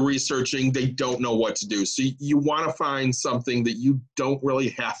understand what they're researching. They don't know what to do. So you want to find something that you don't really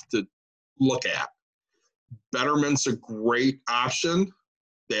have to look at. Betterment's a great option.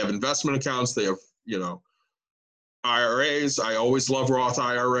 They have investment accounts. They have, IRAs. I always love Roth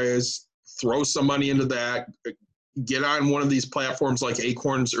IRAs. Throw some money into that. Get on one of these platforms like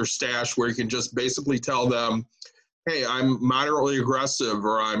Acorns or Stash where you can just basically tell them, hey, I'm moderately aggressive,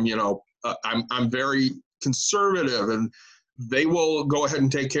 or I'm very conservative, and they will go ahead and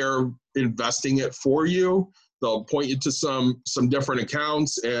take care of investing it for you. They'll point you to some different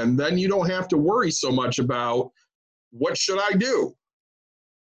accounts, and then you don't have to worry so much about what should I do.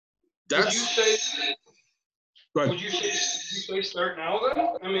 Would you say start now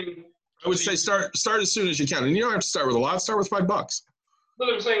then? I would say start as soon as you can, and you don't have to start with a lot. Start with $5. But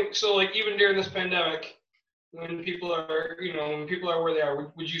I'm saying, so like even during this pandemic, when people are where they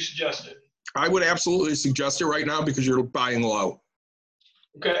are, would you suggest it? I would absolutely suggest it right now because you're buying low.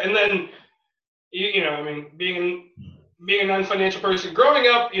 Okay, and then being a non-financial person, growing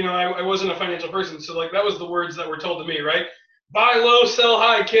up, I wasn't a financial person, so like that was the words that were told to me, right? Buy low, sell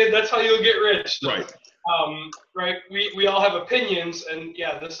high, kid. That's how you'll get rich. So, right. Right. We all have opinions, and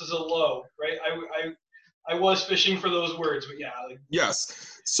yeah, this is a low, right? I was fishing for those words, but yeah.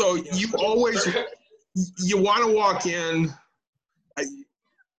 Yes. So you always you want to walk in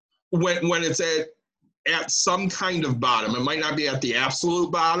when it's at some kind of bottom. It might not be at the absolute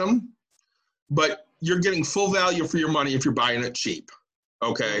bottom, but you're getting full value for your money if you're buying it cheap.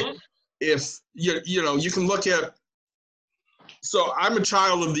 Okay. Mm-hmm. If you can look at. So I'm a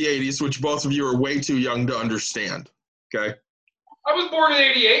child of the 80s, which both of you are way too young to understand. Okay. I was born in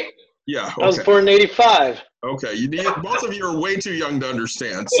 88. Yeah. Okay. I was born in 85. Okay. Both of you are way too young to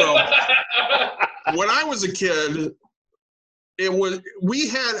understand. So when I was a kid, we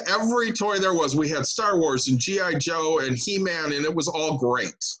had every toy there was. We had Star Wars and G.I. Joe and He-Man, and it was all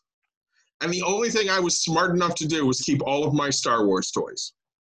great. And the only thing I was smart enough to do was keep all of my Star Wars toys.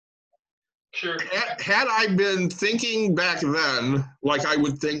 Sure. Had I been thinking back then like I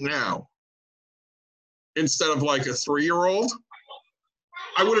would think now, instead of like a 3-year-old,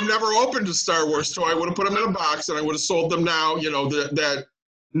 I would have never opened a Star Wars toy. I would have put them in a box and I would have sold them now. That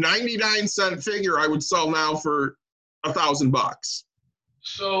 99-cent figure I would sell now for $1,000.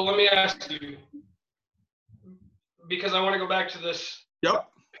 So let me ask you, because I want to go back to this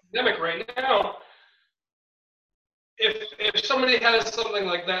pandemic right now. If somebody has something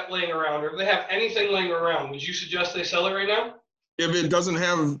like that laying around, or if they have anything laying around, would you suggest they sell it right now? If it doesn't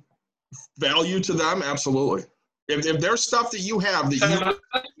have value to them, absolutely. If there's stuff that you have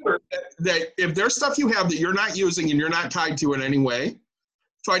if there's stuff you have that you're not using and you're not tied to in any way,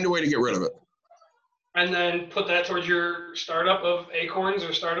 find a way to get rid of it. And then put that towards your startup of Acorns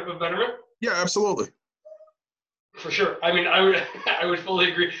or startup of Betterment? Yeah, absolutely. For sure. I would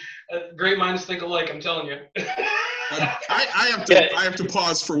fully agree. Great minds think alike, I'm telling you. I have to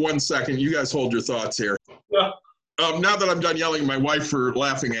pause for 1 second. You guys hold your thoughts here. Yeah. Now that I'm done yelling at my wife for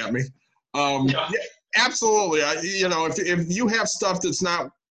laughing at me. Yeah, absolutely. If you have stuff that's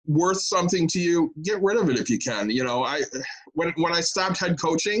not worth something to you, get rid of it if you can. When I stopped head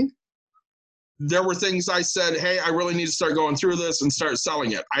coaching, there were things I said, hey, I really need to start going through this and start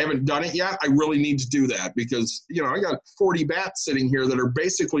selling it. I haven't done it yet. I really need to do that because, I got 40 bats sitting here that are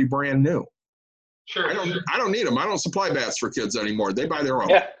basically brand new. Sure. I don't need them. I don't supply bats for kids anymore. They buy their own.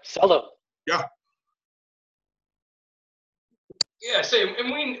 Yeah, sell them. Yeah. Yeah, same.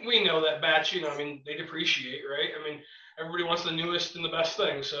 And we know that bats, they depreciate, right? Everybody wants the newest and the best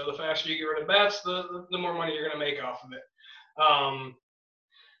thing. So the faster you get rid of bats, the more money you're going to make off of it.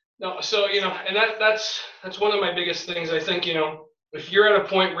 And that's one of my biggest things. I think, if you're at a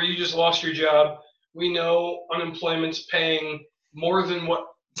point where you just lost your job, we know unemployment's paying more than what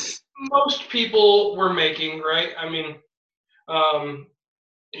most people were making, right?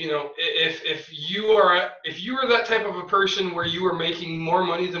 if you are that type of a person where you are making more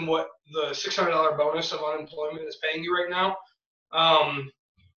money than what the $600 bonus of unemployment is paying you right now,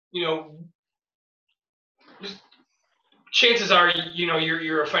 you know, chances are,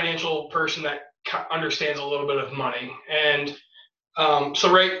 you're a financial person that understands a little bit of money, and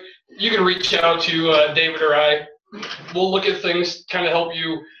so you can reach out to David or I. We'll look at things, kind of help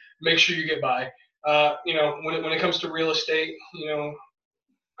you make sure you get by. When it comes to real estate,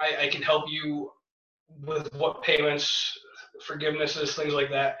 I can help you with what payments, forgivenesses, things like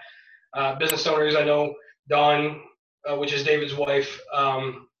that. Business owners, I know Dawn, which is David's wife.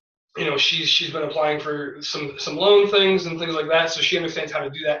 She's been applying for some loan things and things like that, so she understands how to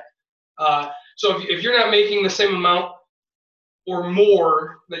do that. So if you're not making the same amount or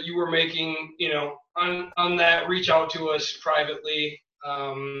more that you were making, on that, reach out to us privately.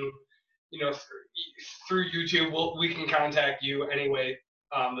 Through YouTube, we can contact you anyway.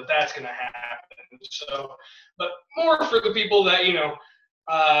 That's going to happen. So, but more for the people that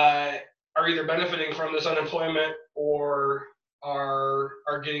are either benefiting from this unemployment or are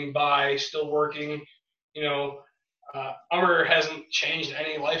getting by, still working. Umber hasn't changed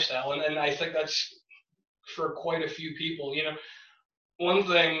any lifestyle, and I think that's for quite a few people. One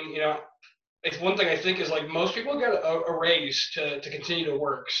thing I think is, like, most people get a raise to continue to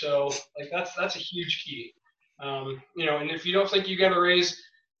work. So, like, that's a huge key. And if you don't think you get a raise,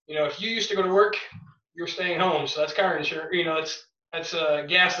 if you used to go to work, you're staying home, so that's car insurance. That's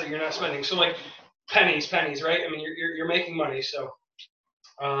gas that you're not spending. So, like, pennies, right? I mean, you're making money. So,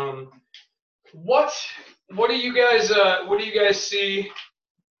 what do you guys see?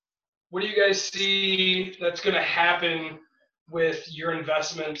 What do you guys see that's going to happen with your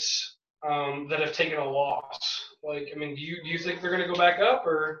investments that have taken a loss? Like, I mean, do you think they're going to go back up,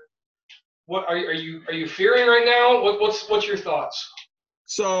 or what are you fearing right now? What's your thoughts?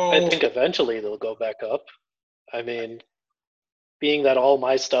 So I think eventually they'll go back up. I mean, being that all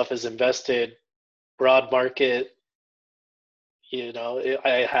my stuff is invested broad market,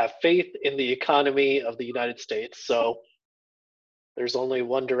 I have faith in the economy of the United States. So there's only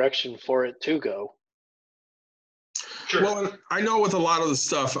one direction for it to go. Sure. Well, I know with a lot of the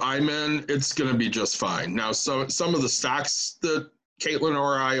stuff I'm in, it's going to be just fine. Now, so some of the stocks that Caitlin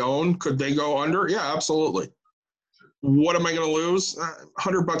or I own, could they go under? Yeah, absolutely. What am I going to lose?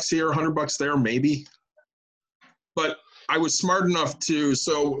 $100 here, $100 there, maybe. But I was smart enough to,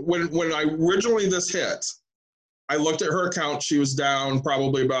 so when I originally this hit, I looked at her account. She was down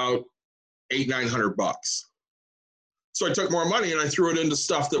probably about $800-900. So I took more money and I threw it into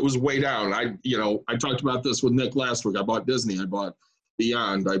stuff that was way down. I talked about this with Nick last week. I bought Disney, I bought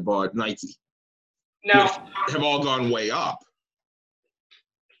Beyond, I bought Nike. Now, which have all gone way up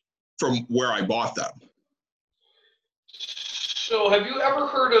from where I bought them. So have you ever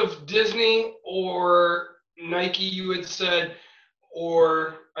heard of Disney or Nike, you had said,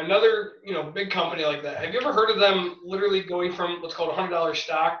 or another, big company like that? Have you ever heard of them literally going from what's called a $100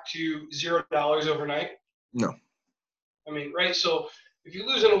 stock to $0 overnight? No. I mean, right? So if you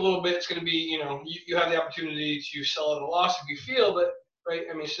lose it a little bit, it's going to be, you have the opportunity to sell at a loss if you feel that, right?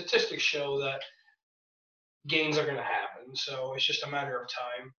 I mean, statistics show that gains are going to happen. So it's just a matter of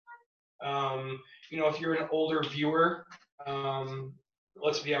time. If you're an older viewer,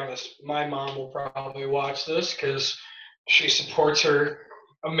 let's be honest, my mom will probably watch this because she supports her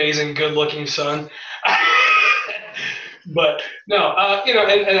amazing, good-looking son. But no,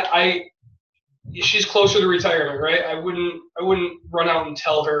 and she's closer to retirement, right? I wouldn't run out and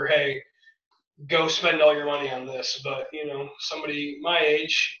tell her, hey, go spend all your money on this. But somebody my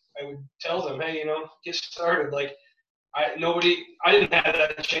age, I would tell them, hey, get started. Like, I didn't have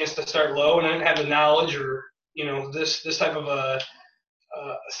that chance to start low, and I didn't have the knowledge or this type of a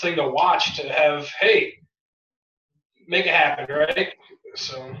thing to watch to have, hey, make it happen, right?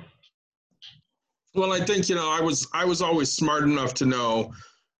 So. Well, I think I was always smart enough to know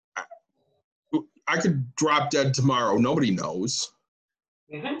I could drop dead tomorrow. Nobody knows.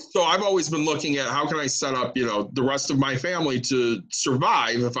 Mm-hmm. So I've always been looking at how can I set up, the rest of my family to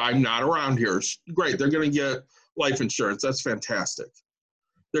survive if I'm not around here. Great, they're going to get life insurance. That's fantastic.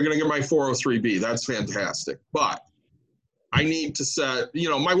 They're going to get my 403B. That's fantastic. But I need to set,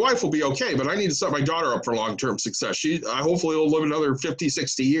 my wife will be okay, but I need to set my daughter up for long-term success. I hopefully will live another 50,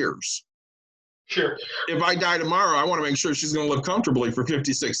 60 years. Sure. If I die tomorrow, I want to make sure she's going to live comfortably for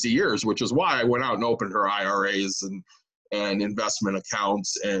 50, 60 years, which is why I went out and opened her IRAs and investment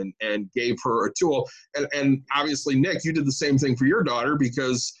accounts and gave her a tool. And obviously, Nick, you did the same thing for your daughter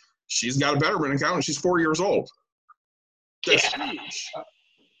because she's got a Betterment account and she's 4 years old. That's huge.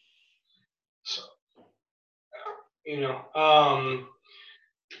 So,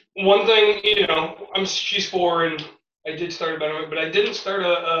 one thing, she's 4, and I did start a betterment, but I didn't start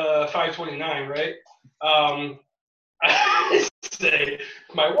a 529, right? I say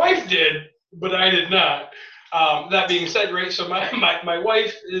my wife did, but I did not. That being said, right, so my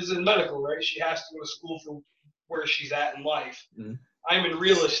wife is in medical, right? She has to go to school for where she's at in life. Mhm. I'm in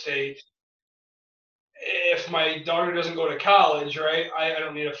real estate. If my daughter doesn't go to college, right, I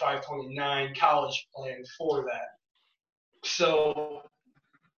don't need a 529 college plan for that. So,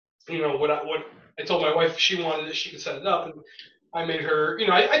 what I told my wife, if she wanted it, she could set it up, and I made her,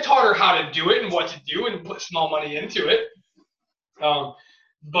 I taught her how to do it and what to do and put small money into it.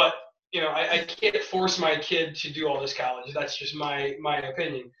 But I can't force my kid to do all this college. That's just my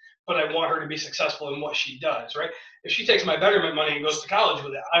opinion. But I want her to be successful in what she does, right? If she takes my betterment money and goes to college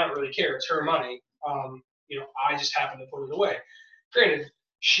with it, I don't really care. It's her money. I just happen to put it away. Granted,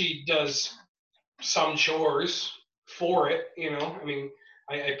 she does some chores for it.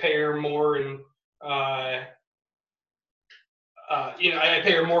 I pay her more, and I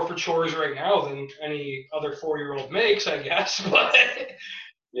pay her more for chores right now than any other 4-year-old makes, I guess. But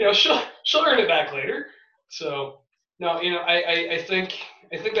she'll earn it back later. So no, I think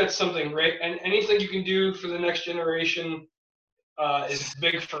that's something, right? And anything you can do for the next generation is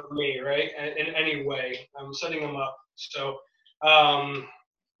big for me, right? In any way, I'm setting them up. So,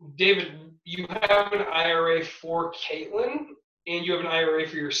 David, you have an IRA for Caitlin, and you have an IRA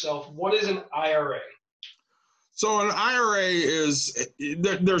for yourself. What is an IRA? So an IRA is,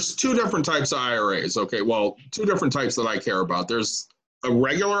 there's two different types of IRAs. Okay, well, two different types that I care about. There's a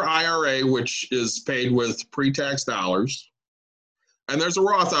regular IRA, which is paid with pre-tax dollars, and there's a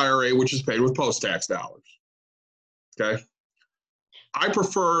Roth IRA, which is paid with post-tax dollars. Okay, I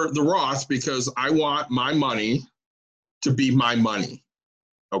prefer the Roth because I want my money to be my money.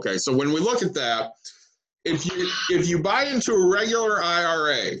 Okay, so when we look at that, if you buy into a regular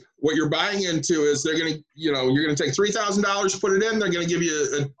IRA, what you're buying into is you're going to take $3,000, put it in, they're going to give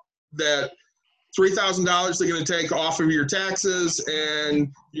you that $3,000 they're going to take off of your taxes,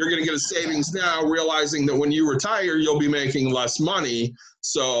 and you're going to get a savings now, realizing that when you retire, you'll be making less money.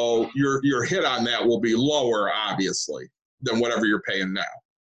 So your hit on that will be lower, obviously, than whatever you're paying now.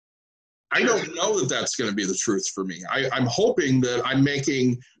 I don't know that that's going to be the truth for me. I'm hoping that I'm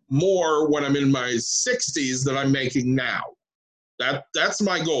making more when I'm in my 60s than I'm making now. That's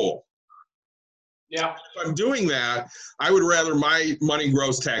my goal. Yeah. If I'm doing that, I would rather my money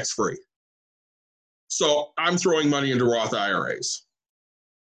grows tax-free. So I'm throwing money into Roth IRAs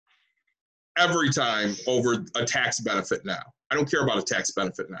every time over a tax benefit now. I don't care about a tax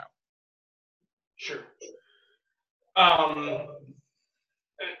benefit now. Sure. Are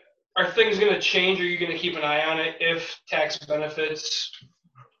things going to change? Are you going to keep an eye on it if tax benefits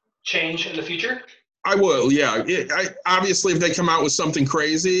change in the future? I will, yeah. Obviously, if they come out with something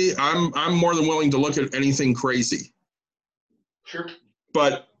crazy, I'm more than willing to look at anything crazy. Sure.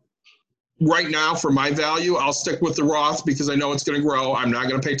 But right now, for my value, I'll stick with the Roth because I know it's going to grow. I'm not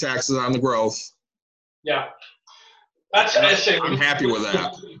going to pay taxes on the growth. Yeah. I'm happy with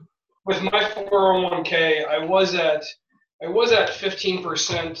that. With my 401k, I was at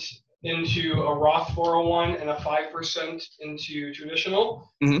 15% into a Roth 401 and a 5% into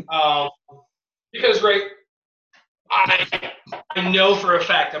traditional. Mm-hmm. Because, right, I know for a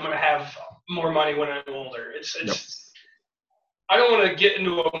fact I'm going to have more money when I'm older. Yep. I don't want to get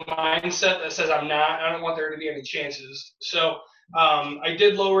into a mindset that says I'm not. I don't want there to be any chances. So I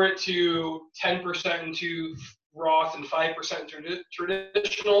did lower it to 10% into Roth and 5%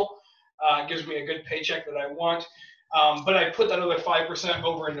 traditional. It gives me a good paycheck that I want. But I put that other 5%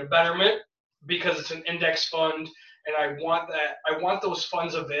 over into Betterment because it's an index fund, and I want those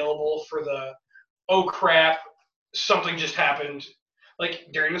funds available for the, oh crap, something just happened, like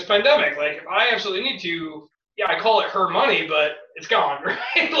during this pandemic. Like if I absolutely need to, yeah, I call it her money, but it's gone,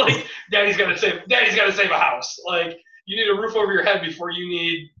 right? Like daddy's got to save a house. Like you need a roof over your head before you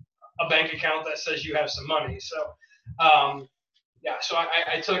need a bank account that says you have some money. So yeah, so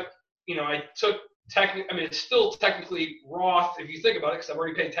I took it's still technically Roth if you think about it, because I've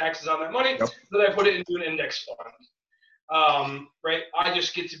already paid taxes on that money. Yep. Then I put it into an index fund. Right? I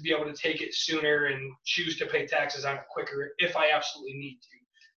just get to be able to take it sooner and choose to pay taxes on it quicker if I absolutely need to.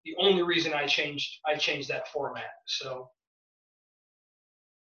 The only reason I changed that format. So.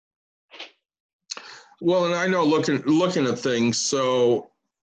 Well, and I know looking at things, so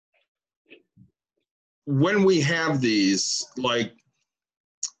when we have these, like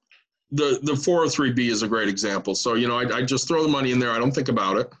the 403B is a great example. So, I just throw the money in there. I don't think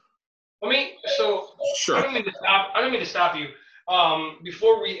about it. Sure. I don't mean to stop you.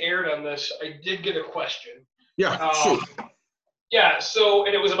 Before we aired on this, I did get a question. Yeah, shoot. Yeah. So,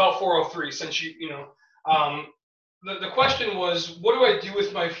 and it was about 403 since the question was, what do I do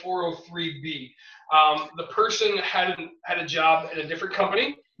with my 403b? The person had a job at a different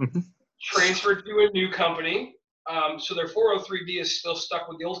company, transferred to a new company. So their 403b is still stuck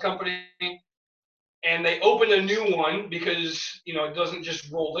with the old company, and they opened a new one because it doesn't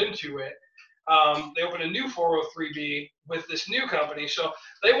just roll into it. They opened a new 403b with this new company, so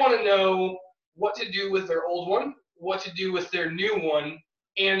they want to know what to do with their old one, what to do with their new one,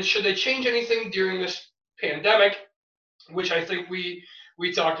 and should they change anything during this pandemic, which I think we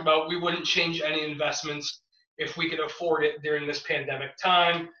talked about. We wouldn't change any investments if we could afford it during this pandemic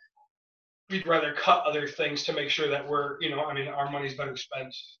time. We'd rather cut other things to make sure that our money's better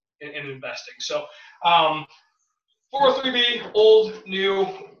spent in investing. So 403b, old, new,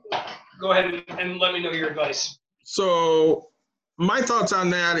 go ahead and let me know your advice. So my thoughts on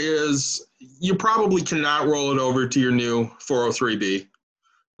that is you probably cannot roll it over to your new 403b,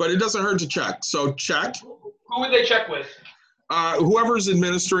 but it doesn't hurt to check. So check. Who would they check with? Whoever's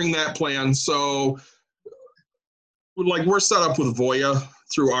administering that plan. So like we're set up with Voya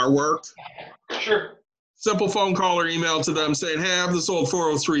through our work. Sure. Simple phone call or email to them saying, hey, I have this old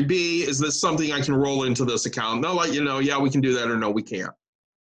 403b. Is this something I can roll into this account? And they'll let you know, yeah, we can do that, or no, we can't.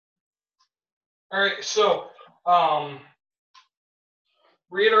 All right. So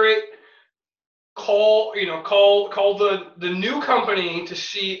reiterate, call the new company to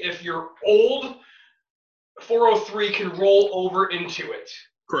see if your old 403 can roll over into it.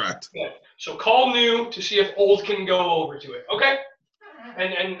 Correct. Okay. So call new to see if old can go over to it. Okay.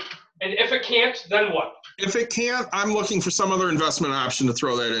 And if it can't, then what? If it can't, I'm looking for some other investment option to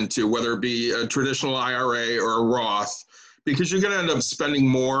throw that into, whether it be a traditional IRA or a Roth, because you're going to end up spending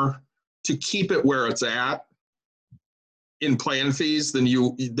more to keep it where it's at in plan fees than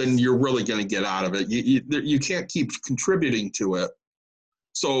you're really going to get out of it. You can't keep contributing to it.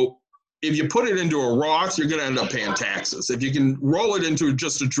 So if you put it into a Roth, you're going to end up paying taxes. If you can roll it into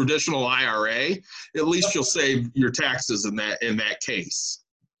just a traditional IRA, at least you'll save your taxes in that case.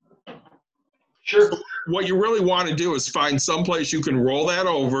 Sure. So what you really want to do is find someplace you can roll that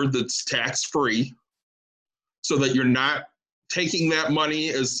over that's tax-free, so that you're not taking that money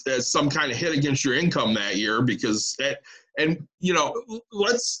as some kind of hit against your income that year. Because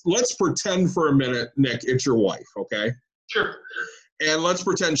let's pretend for a minute, Nick, it's your wife, okay? Sure. And let's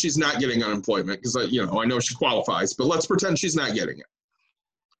pretend she's not getting unemployment, because I know she qualifies, but let's pretend she's not getting it.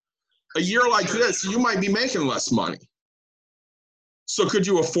 A year like this, you might be making less money. So could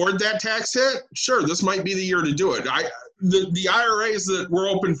you afford that tax hit? Sure, this might be the year to do it. The IRAs that were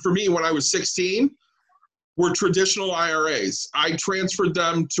open for me when I was 16 were traditional IRAs. I transferred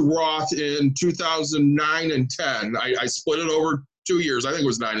them to Roth in 2009 and 10. I split it over 2 years. I think it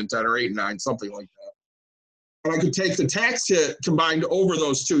was 9 and 10 or 8 and 9, something like that. And I could take the tax hit combined over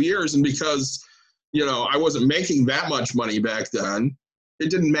those 2 years. And because, I wasn't making that much money back then, it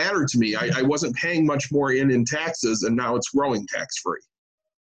didn't matter to me. I wasn't paying much more in taxes, and now it's growing tax-free.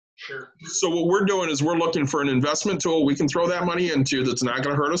 Sure. So what we're doing is we're looking for an investment tool we can throw that money into that's not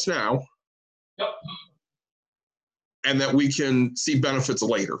going to hurt us now. Yep. And that we can see benefits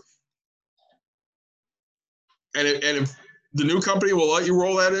later. And if the new company will let you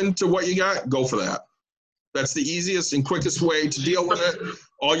roll that into what you got, go for that. That's the easiest and quickest way to deal with it.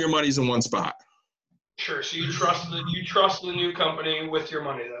 All your money's in one spot. Sure. So you trust the new company with your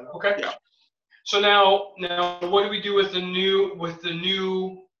money then. Okay. Yeah. So now what do we do with the new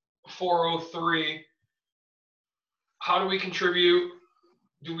 403? How do we contribute?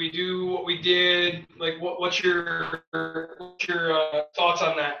 Do we do what we did? Like what's your thoughts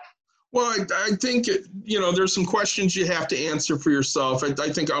on that? Well, I think, there's some questions you have to answer for yourself. I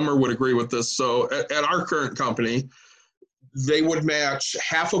think Umar would agree with this. So at our current company, they would match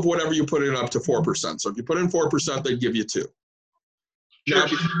half of whatever you put in up to 4%. So if you put in 4%, they'd give you 2%. Now,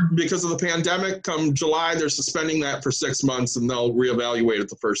 because of the pandemic, come July, they're suspending that for 6 months, and they'll reevaluate it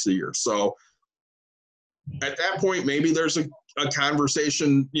the first of the year. So at that point, maybe there's a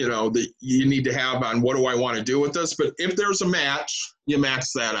conversation, that you need to have on what do I want to do with this. But if there's a match, you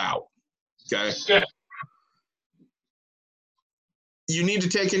max that out. Okay. Good. You need to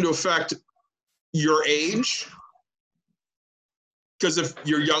take into effect your age. Because if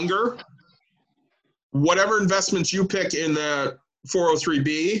you're younger, whatever investments you pick in the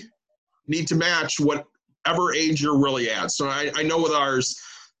 403b need to match whatever age you're really at. So I know with ours,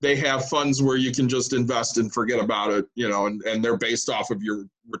 they have funds where you can just invest and forget about it, and they're based off of your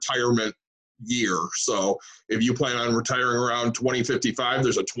retirement year. So if you plan on retiring around 2055,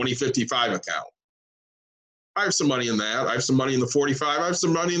 there's a 2055 account. I have some money in that. I have some money in the 45. I have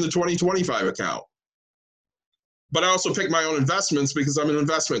some money in the 2025 account. But I also pick my own investments because I'm an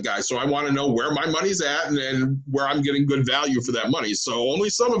investment guy. So I want to know where my money's at and where I'm getting good value for that money. So only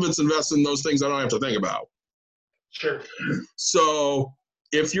some of it's invested in those things I don't have to think about. Sure. So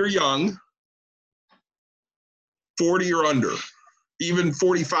if you're young, 40 or under, even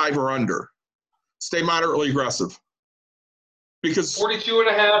 45 or under, stay moderately aggressive. Because 42 and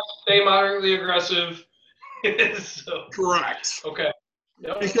a half, stay moderately aggressive. So, correct. okay.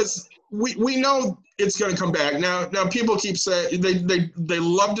 Yep. Because we know it's going to come back. Now people keep saying they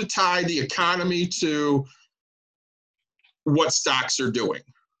love to tie the economy to what stocks are doing.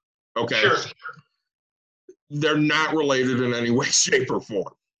 Okay. Sure. They're not related in any way, shape, or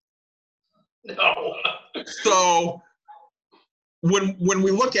form. No. So when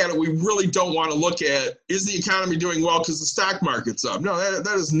we look at it, we really don't want to look at, is the economy doing well because the stock market's up? No, that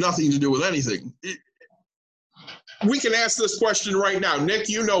has nothing to do with anything. We can ask this question right now. Nick,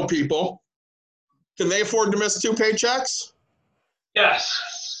 you know people. Can they afford to miss 2 paychecks?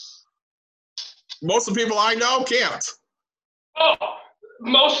 Yes. Most of the people I know can't. Oh,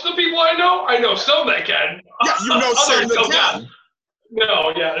 most of the people I know some that can. Yeah, you know some that can.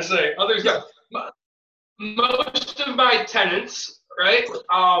 No, yeah, I say others. Yeah. Most of my tenants, right?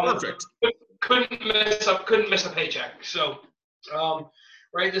 Perfect. Couldn't miss a paycheck. So,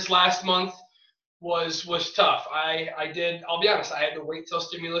 right, this last month was tough. I'll be honest, I had to wait till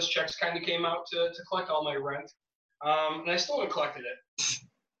stimulus checks kind of came out to collect all my rent. And I still haven't collected it.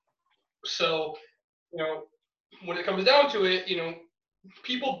 So, when it comes down to it,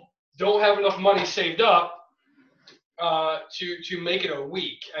 people don't have enough money saved up to make it a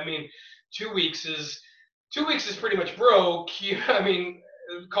week. I mean, 2 weeks is pretty much broke. I mean,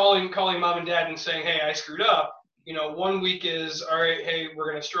 calling mom and dad and saying, hey, I screwed up. 1 week is all right. Hey, we're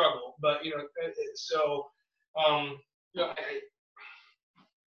gonna struggle. But so I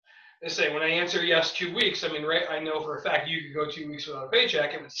say when I answer yes, 2 weeks. I mean, right? I know for a fact you could go 2 weeks without a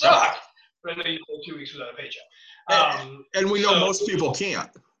paycheck. It would suck, but I know you could go 2 weeks without a paycheck. And we know most people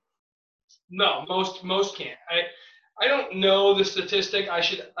can't. No, most can't. I don't know the statistic. I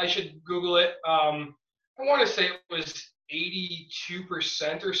should Google it. I want to say it was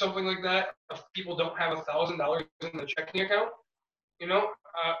 82% or something like that of people don't have $1,000 in the checking account, or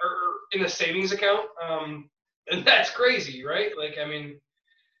in a savings account. And that's crazy, right? Like, I mean,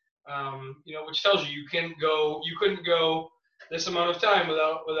 which tells you you couldn't go this amount of time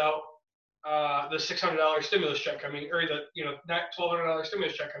without the $600 stimulus check coming, or the $1,200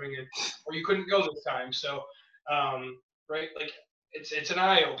 stimulus check coming in, or you couldn't go this time. So, right, like it's an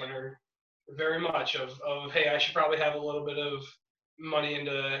eye opener, very much of hey, I should probably have a little bit of money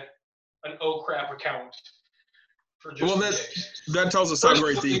into an oh crap account for just that tells us how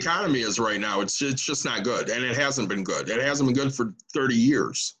great the economy is right now. It's just not good, and it hasn't been good. It hasn't been good for 30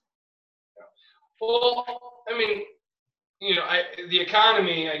 years. Well, I mean, the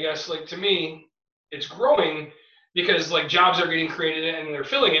economy, I guess, like to me, it's growing because like jobs are getting created and they're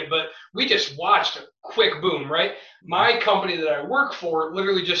filling it. But we just watched a quick boom, right? My company that I work for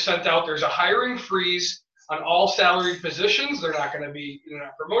literally just sent out, there's a hiring freeze on all salaried positions. They're not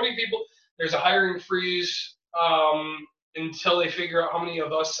promoting people. There's a hiring freeze until they figure out how many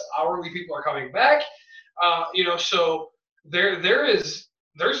of us hourly people are coming back. So there's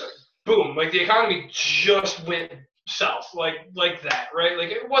a boom, like the economy just went south like that, right?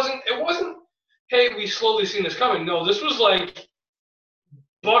 Like it wasn't hey, we slowly seen this coming. No, this was like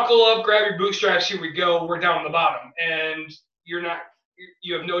buckle up, grab your bootstraps, here we go, we're down the bottom, and you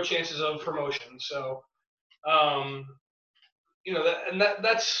have no chances of promotion. So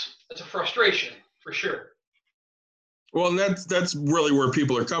that's a frustration for sure. Well, and that's really where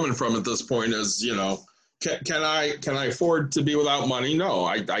people are coming from at this point is, can I afford to be without money? No,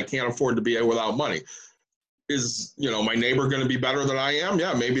 I can't afford to be without money. Is, my neighbor going to be better than I am?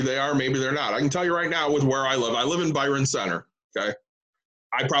 Yeah, maybe they are, maybe they're not. I can tell you right now with where I live in Byron Center, okay?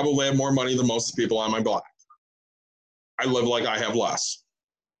 I probably have more money than most people on my block. I live like I have less.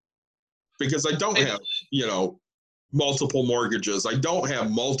 Because I don't have, multiple mortgages. I don't have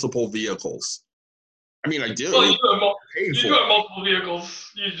multiple vehicles. I mean, I do. Well, you do have multiple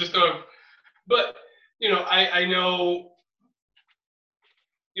vehicles. You just don't. But, I know,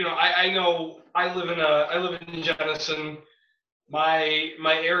 I know I live in Jenison, my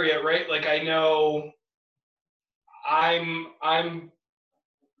area, right? Like I know I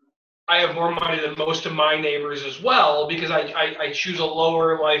have more money than most of my neighbors as well because I choose a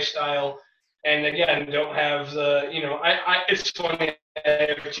lower lifestyle, and again don't have the it's funny.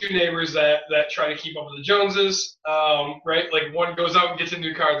 I have 2 neighbors that try to keep up with the Joneses, right? Like one goes out and gets a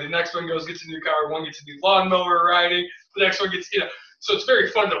new car, the next one gets a new car, one gets a new lawnmower riding, the next one gets So it's very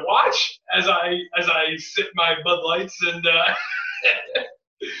fun to watch as I sip my Bud Lights and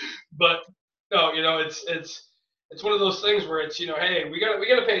but no, it's one of those things where it's, hey, we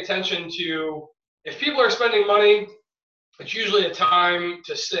gotta pay attention to, if people are spending money, it's usually a time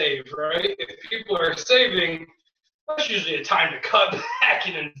to save, right? If people are saving, that's usually a time to cut back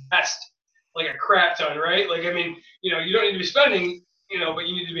and invest like a crap ton, right? Like, I mean, you don't need to be spending, but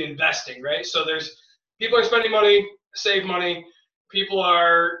you need to be investing, right? So people are spending money, save money. People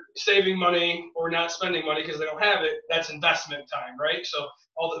are saving money or not spending money because they don't have it. That's investment time, right? So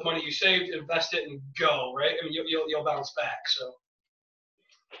all the money you saved, invest it and go, right? I mean, you'll bounce back. So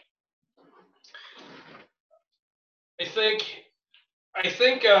I think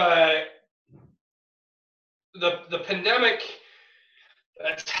the pandemic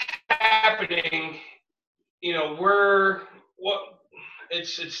that's happening,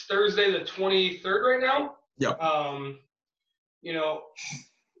 it's Thursday the 23rd right now. Yep.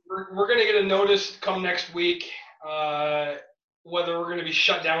 We're going to get a notice come next week whether we're going to be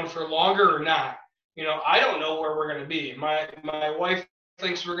shut down for longer or not. I don't know where we're going to be. My wife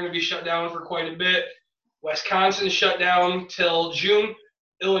thinks we're going to be shut down for quite a bit. Wisconsin is shut down till June.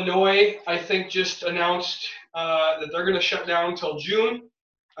 Illinois, I think, just announced that they're going to shut down till June.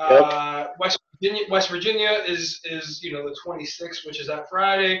 Yep. West Virginia is the 26th, which is that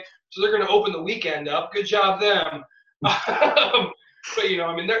Friday. So they're going to open the weekend up. Good job them. But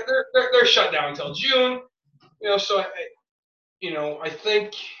I mean, they're shut down until June. So I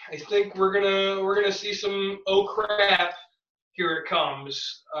think we're gonna see some oh crap, here it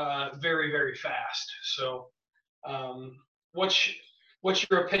comes, very very fast. So, what's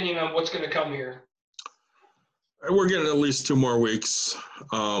your opinion on what's gonna come here? We're getting at least 2 more weeks,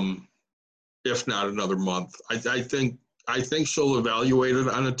 if not another month. I think she'll evaluate it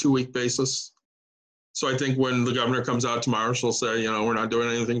on a 2-week basis. So I think when the governor comes out tomorrow, she'll say, we're not doing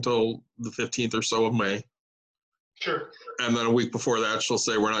anything till the 15th or so of May. Sure. And then a week before that, she'll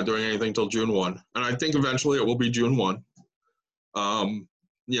say, we're not doing anything till June 1. And I think eventually it will be June 1. Dawn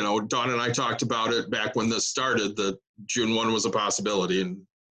and I talked about it back when this started, that June 1 was a possibility. And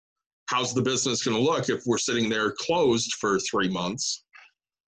how's the business going to look if we're sitting there closed for 3 months?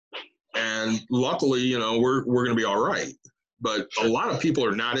 And luckily, we're going to be all right. But a lot of people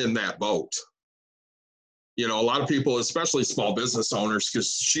are not in that boat. A lot of people, especially small business owners, because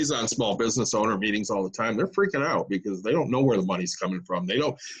she's on small business owner meetings all the time, they're freaking out because they don't know where the money's coming from. They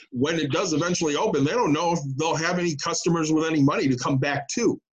don't, when it does eventually open, they don't know if they'll have any customers with any money to come back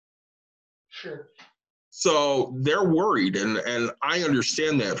to. Sure. So they're worried, and I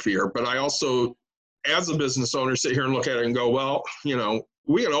understand that fear, but I also, as a business owner, sit here and look at it and go, well,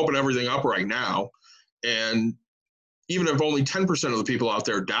 we can open everything up right now, and even if only 10% of the people out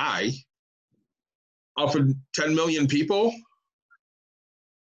there die, off of 10 million people,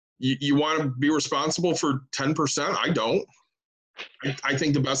 you want to be responsible for 10%? I don't. I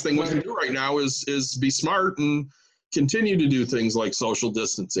think the best thing we can do right now is be smart and continue to do things like social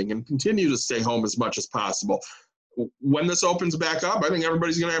distancing and continue to stay home as much as possible. When this opens back up, I think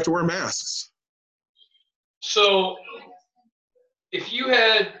everybody's going to have to wear masks. So if you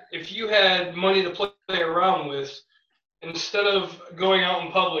had money to play around with, instead of going out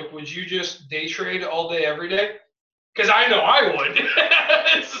in public, would you just day trade all day, every day? Because I know I would.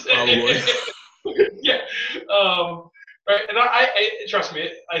 Probably. Yeah. Right. And I trust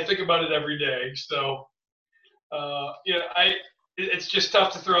me, I think about it every day. So, it's just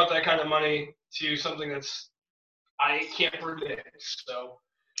tough to throw out that kind of money to something I can't predict. So.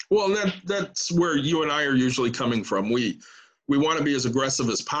 Well, that's where you and I are usually coming from. We want to be as aggressive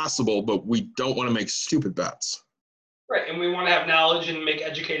as possible, but we don't want to make stupid bets. Right, and we want to have knowledge and make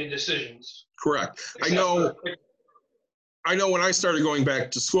educated decisions. Correct. I know when I started going back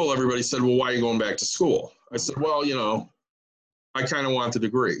to school, everybody said, well, why are you going back to school? I said, well, I kind of want the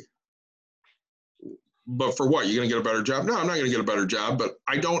degree. But for what? You're going to get a better job? No, I'm not going to get a better job, but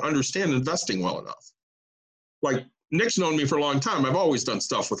I don't understand investing well enough. Like, Nick's known me for a long time. I've always done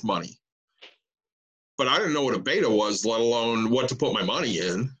stuff with money. But I didn't know what a beta was, let alone what to put my money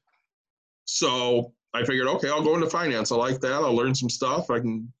in. So I figured, okay, I'll go into finance. I like that. I'll learn some stuff. I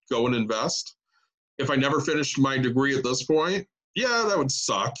can go and invest. If I never finished my degree at this point, yeah, that would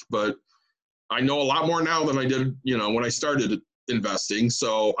suck. But I know a lot more now than I did, when I started investing.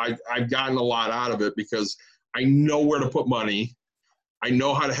 So I've gotten a lot out of it because I know where to put money. I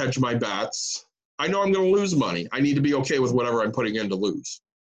know how to hedge my bets. I know I'm going to lose money. I need to be okay with whatever I'm putting in to lose.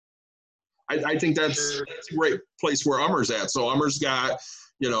 I think that's a great place where Ummer's at. So Ummer's got,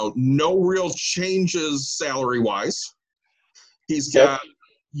 no real changes salary-wise. He's got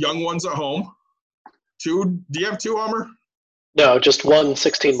young ones at home. 2, do you have 2, Ummer? No, just one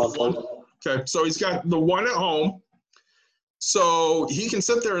 16-month one. Okay, so he's got the one at home. So he can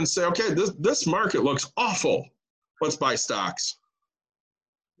sit there and say, okay, this market looks awful. Let's buy stocks.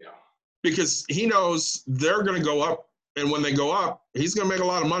 Yeah. Because he knows they're going to go up. And when they go up, he's going to make a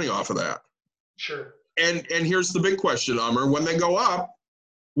lot of money off of that. Sure. And here's the big question, Amr. When they go up,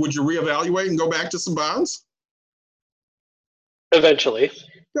 would you reevaluate and go back to some bonds? Eventually.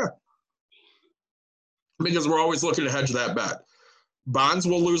 Yeah. Because we're always looking to hedge that bet. Bonds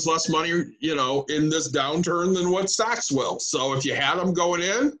will lose less money, in this downturn than what stocks will. So if you had them going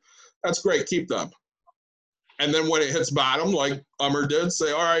in, that's great. Keep them. And then when it hits bottom, like Amr did,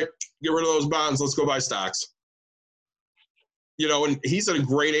 say, all right, get rid of those bonds. Let's go buy stocks. And he's at a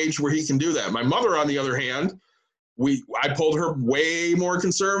great age where he can do that. My mother, on the other hand, I pulled her way more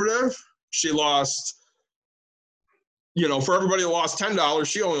conservative. She lost, for everybody that lost $10,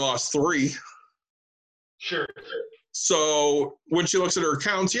 she only lost $3. Sure. So when she looks at her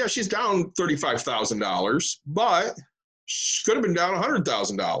accounts, yeah, she's down $35,000, but she could have been down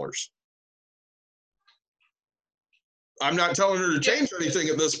 $100,000. I'm not telling her to change anything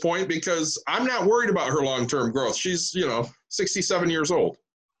at this point because I'm not worried about her long-term growth. She's, 67 years old.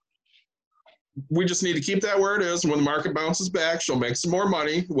 We just need to keep that where it is. When the market bounces back, she'll make some more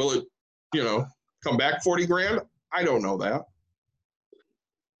money. Will it, come back 40 grand? I don't know that.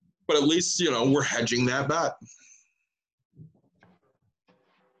 But at least, we're hedging that bet.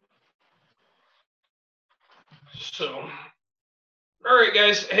 So, all right,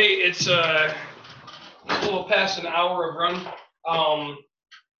 guys. Hey, it's a little past an hour of run.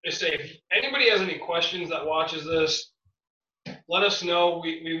 Just say if anybody has any questions that watches this, let us know.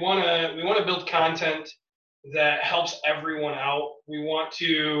 We want to build content that helps everyone out. We want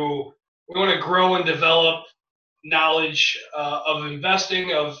to grow and develop knowledge of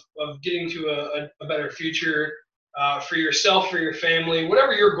investing, of getting to a better future for yourself, for your family,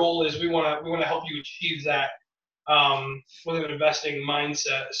 whatever your goal is. We want to help you achieve that with an investing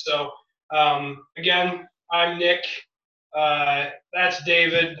mindset. So again, I'm Nick. That's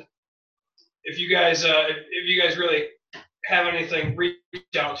David. If you guys really have anything, reach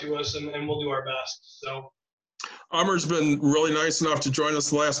out to us and we'll do our best. So Amr's been really nice enough to join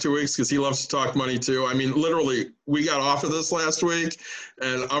us the last 2 weeks because he loves to talk money too. I mean, literally, we got off of this last week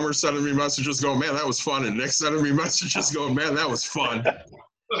and Amr sending me messages going, man, that was fun. And Nick sending me messages going, man, that was fun. It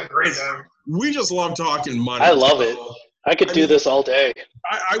was a great time. We just love talking money. I love it. I could do this all day.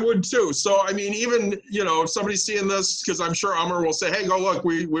 I would too. So, I mean, even, if somebody's seeing this, because I'm sure Amr will say, hey, go look,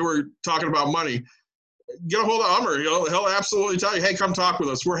 we were talking about money. Get a hold of Amr. He'll absolutely tell you, hey, come talk with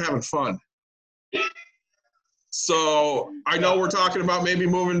us. We're having fun. So I know we're talking about maybe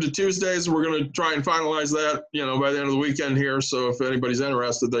moving to Tuesdays. We're going to try and finalize that, by the end of the weekend here. So if anybody's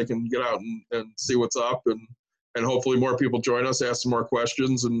interested, they can get out and see what's up and hopefully more people join us, ask some more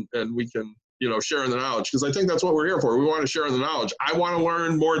questions and we can, share in the knowledge. Because I think that's what we're here for. We want to share in the knowledge. I want to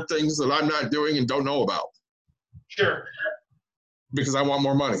learn more things that I'm not doing and don't know about. Sure. Because I want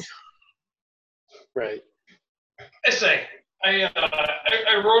more money. Right. I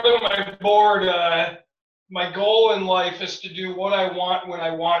wrote on my board, my goal in life is to do what I want when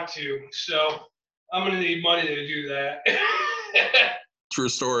I want to. So I'm going to need money to do that. True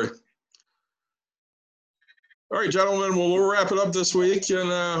story. All right, gentlemen, well, we'll wrap it up this week, and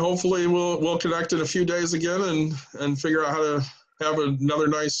hopefully we'll connect in a few days again and figure out how to have another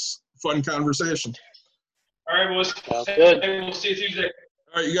nice, fun conversation. All right, boys. Good. We'll see you Tuesday.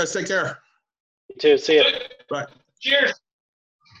 All right, you guys take care. You too. See ya. Bye. Cheers.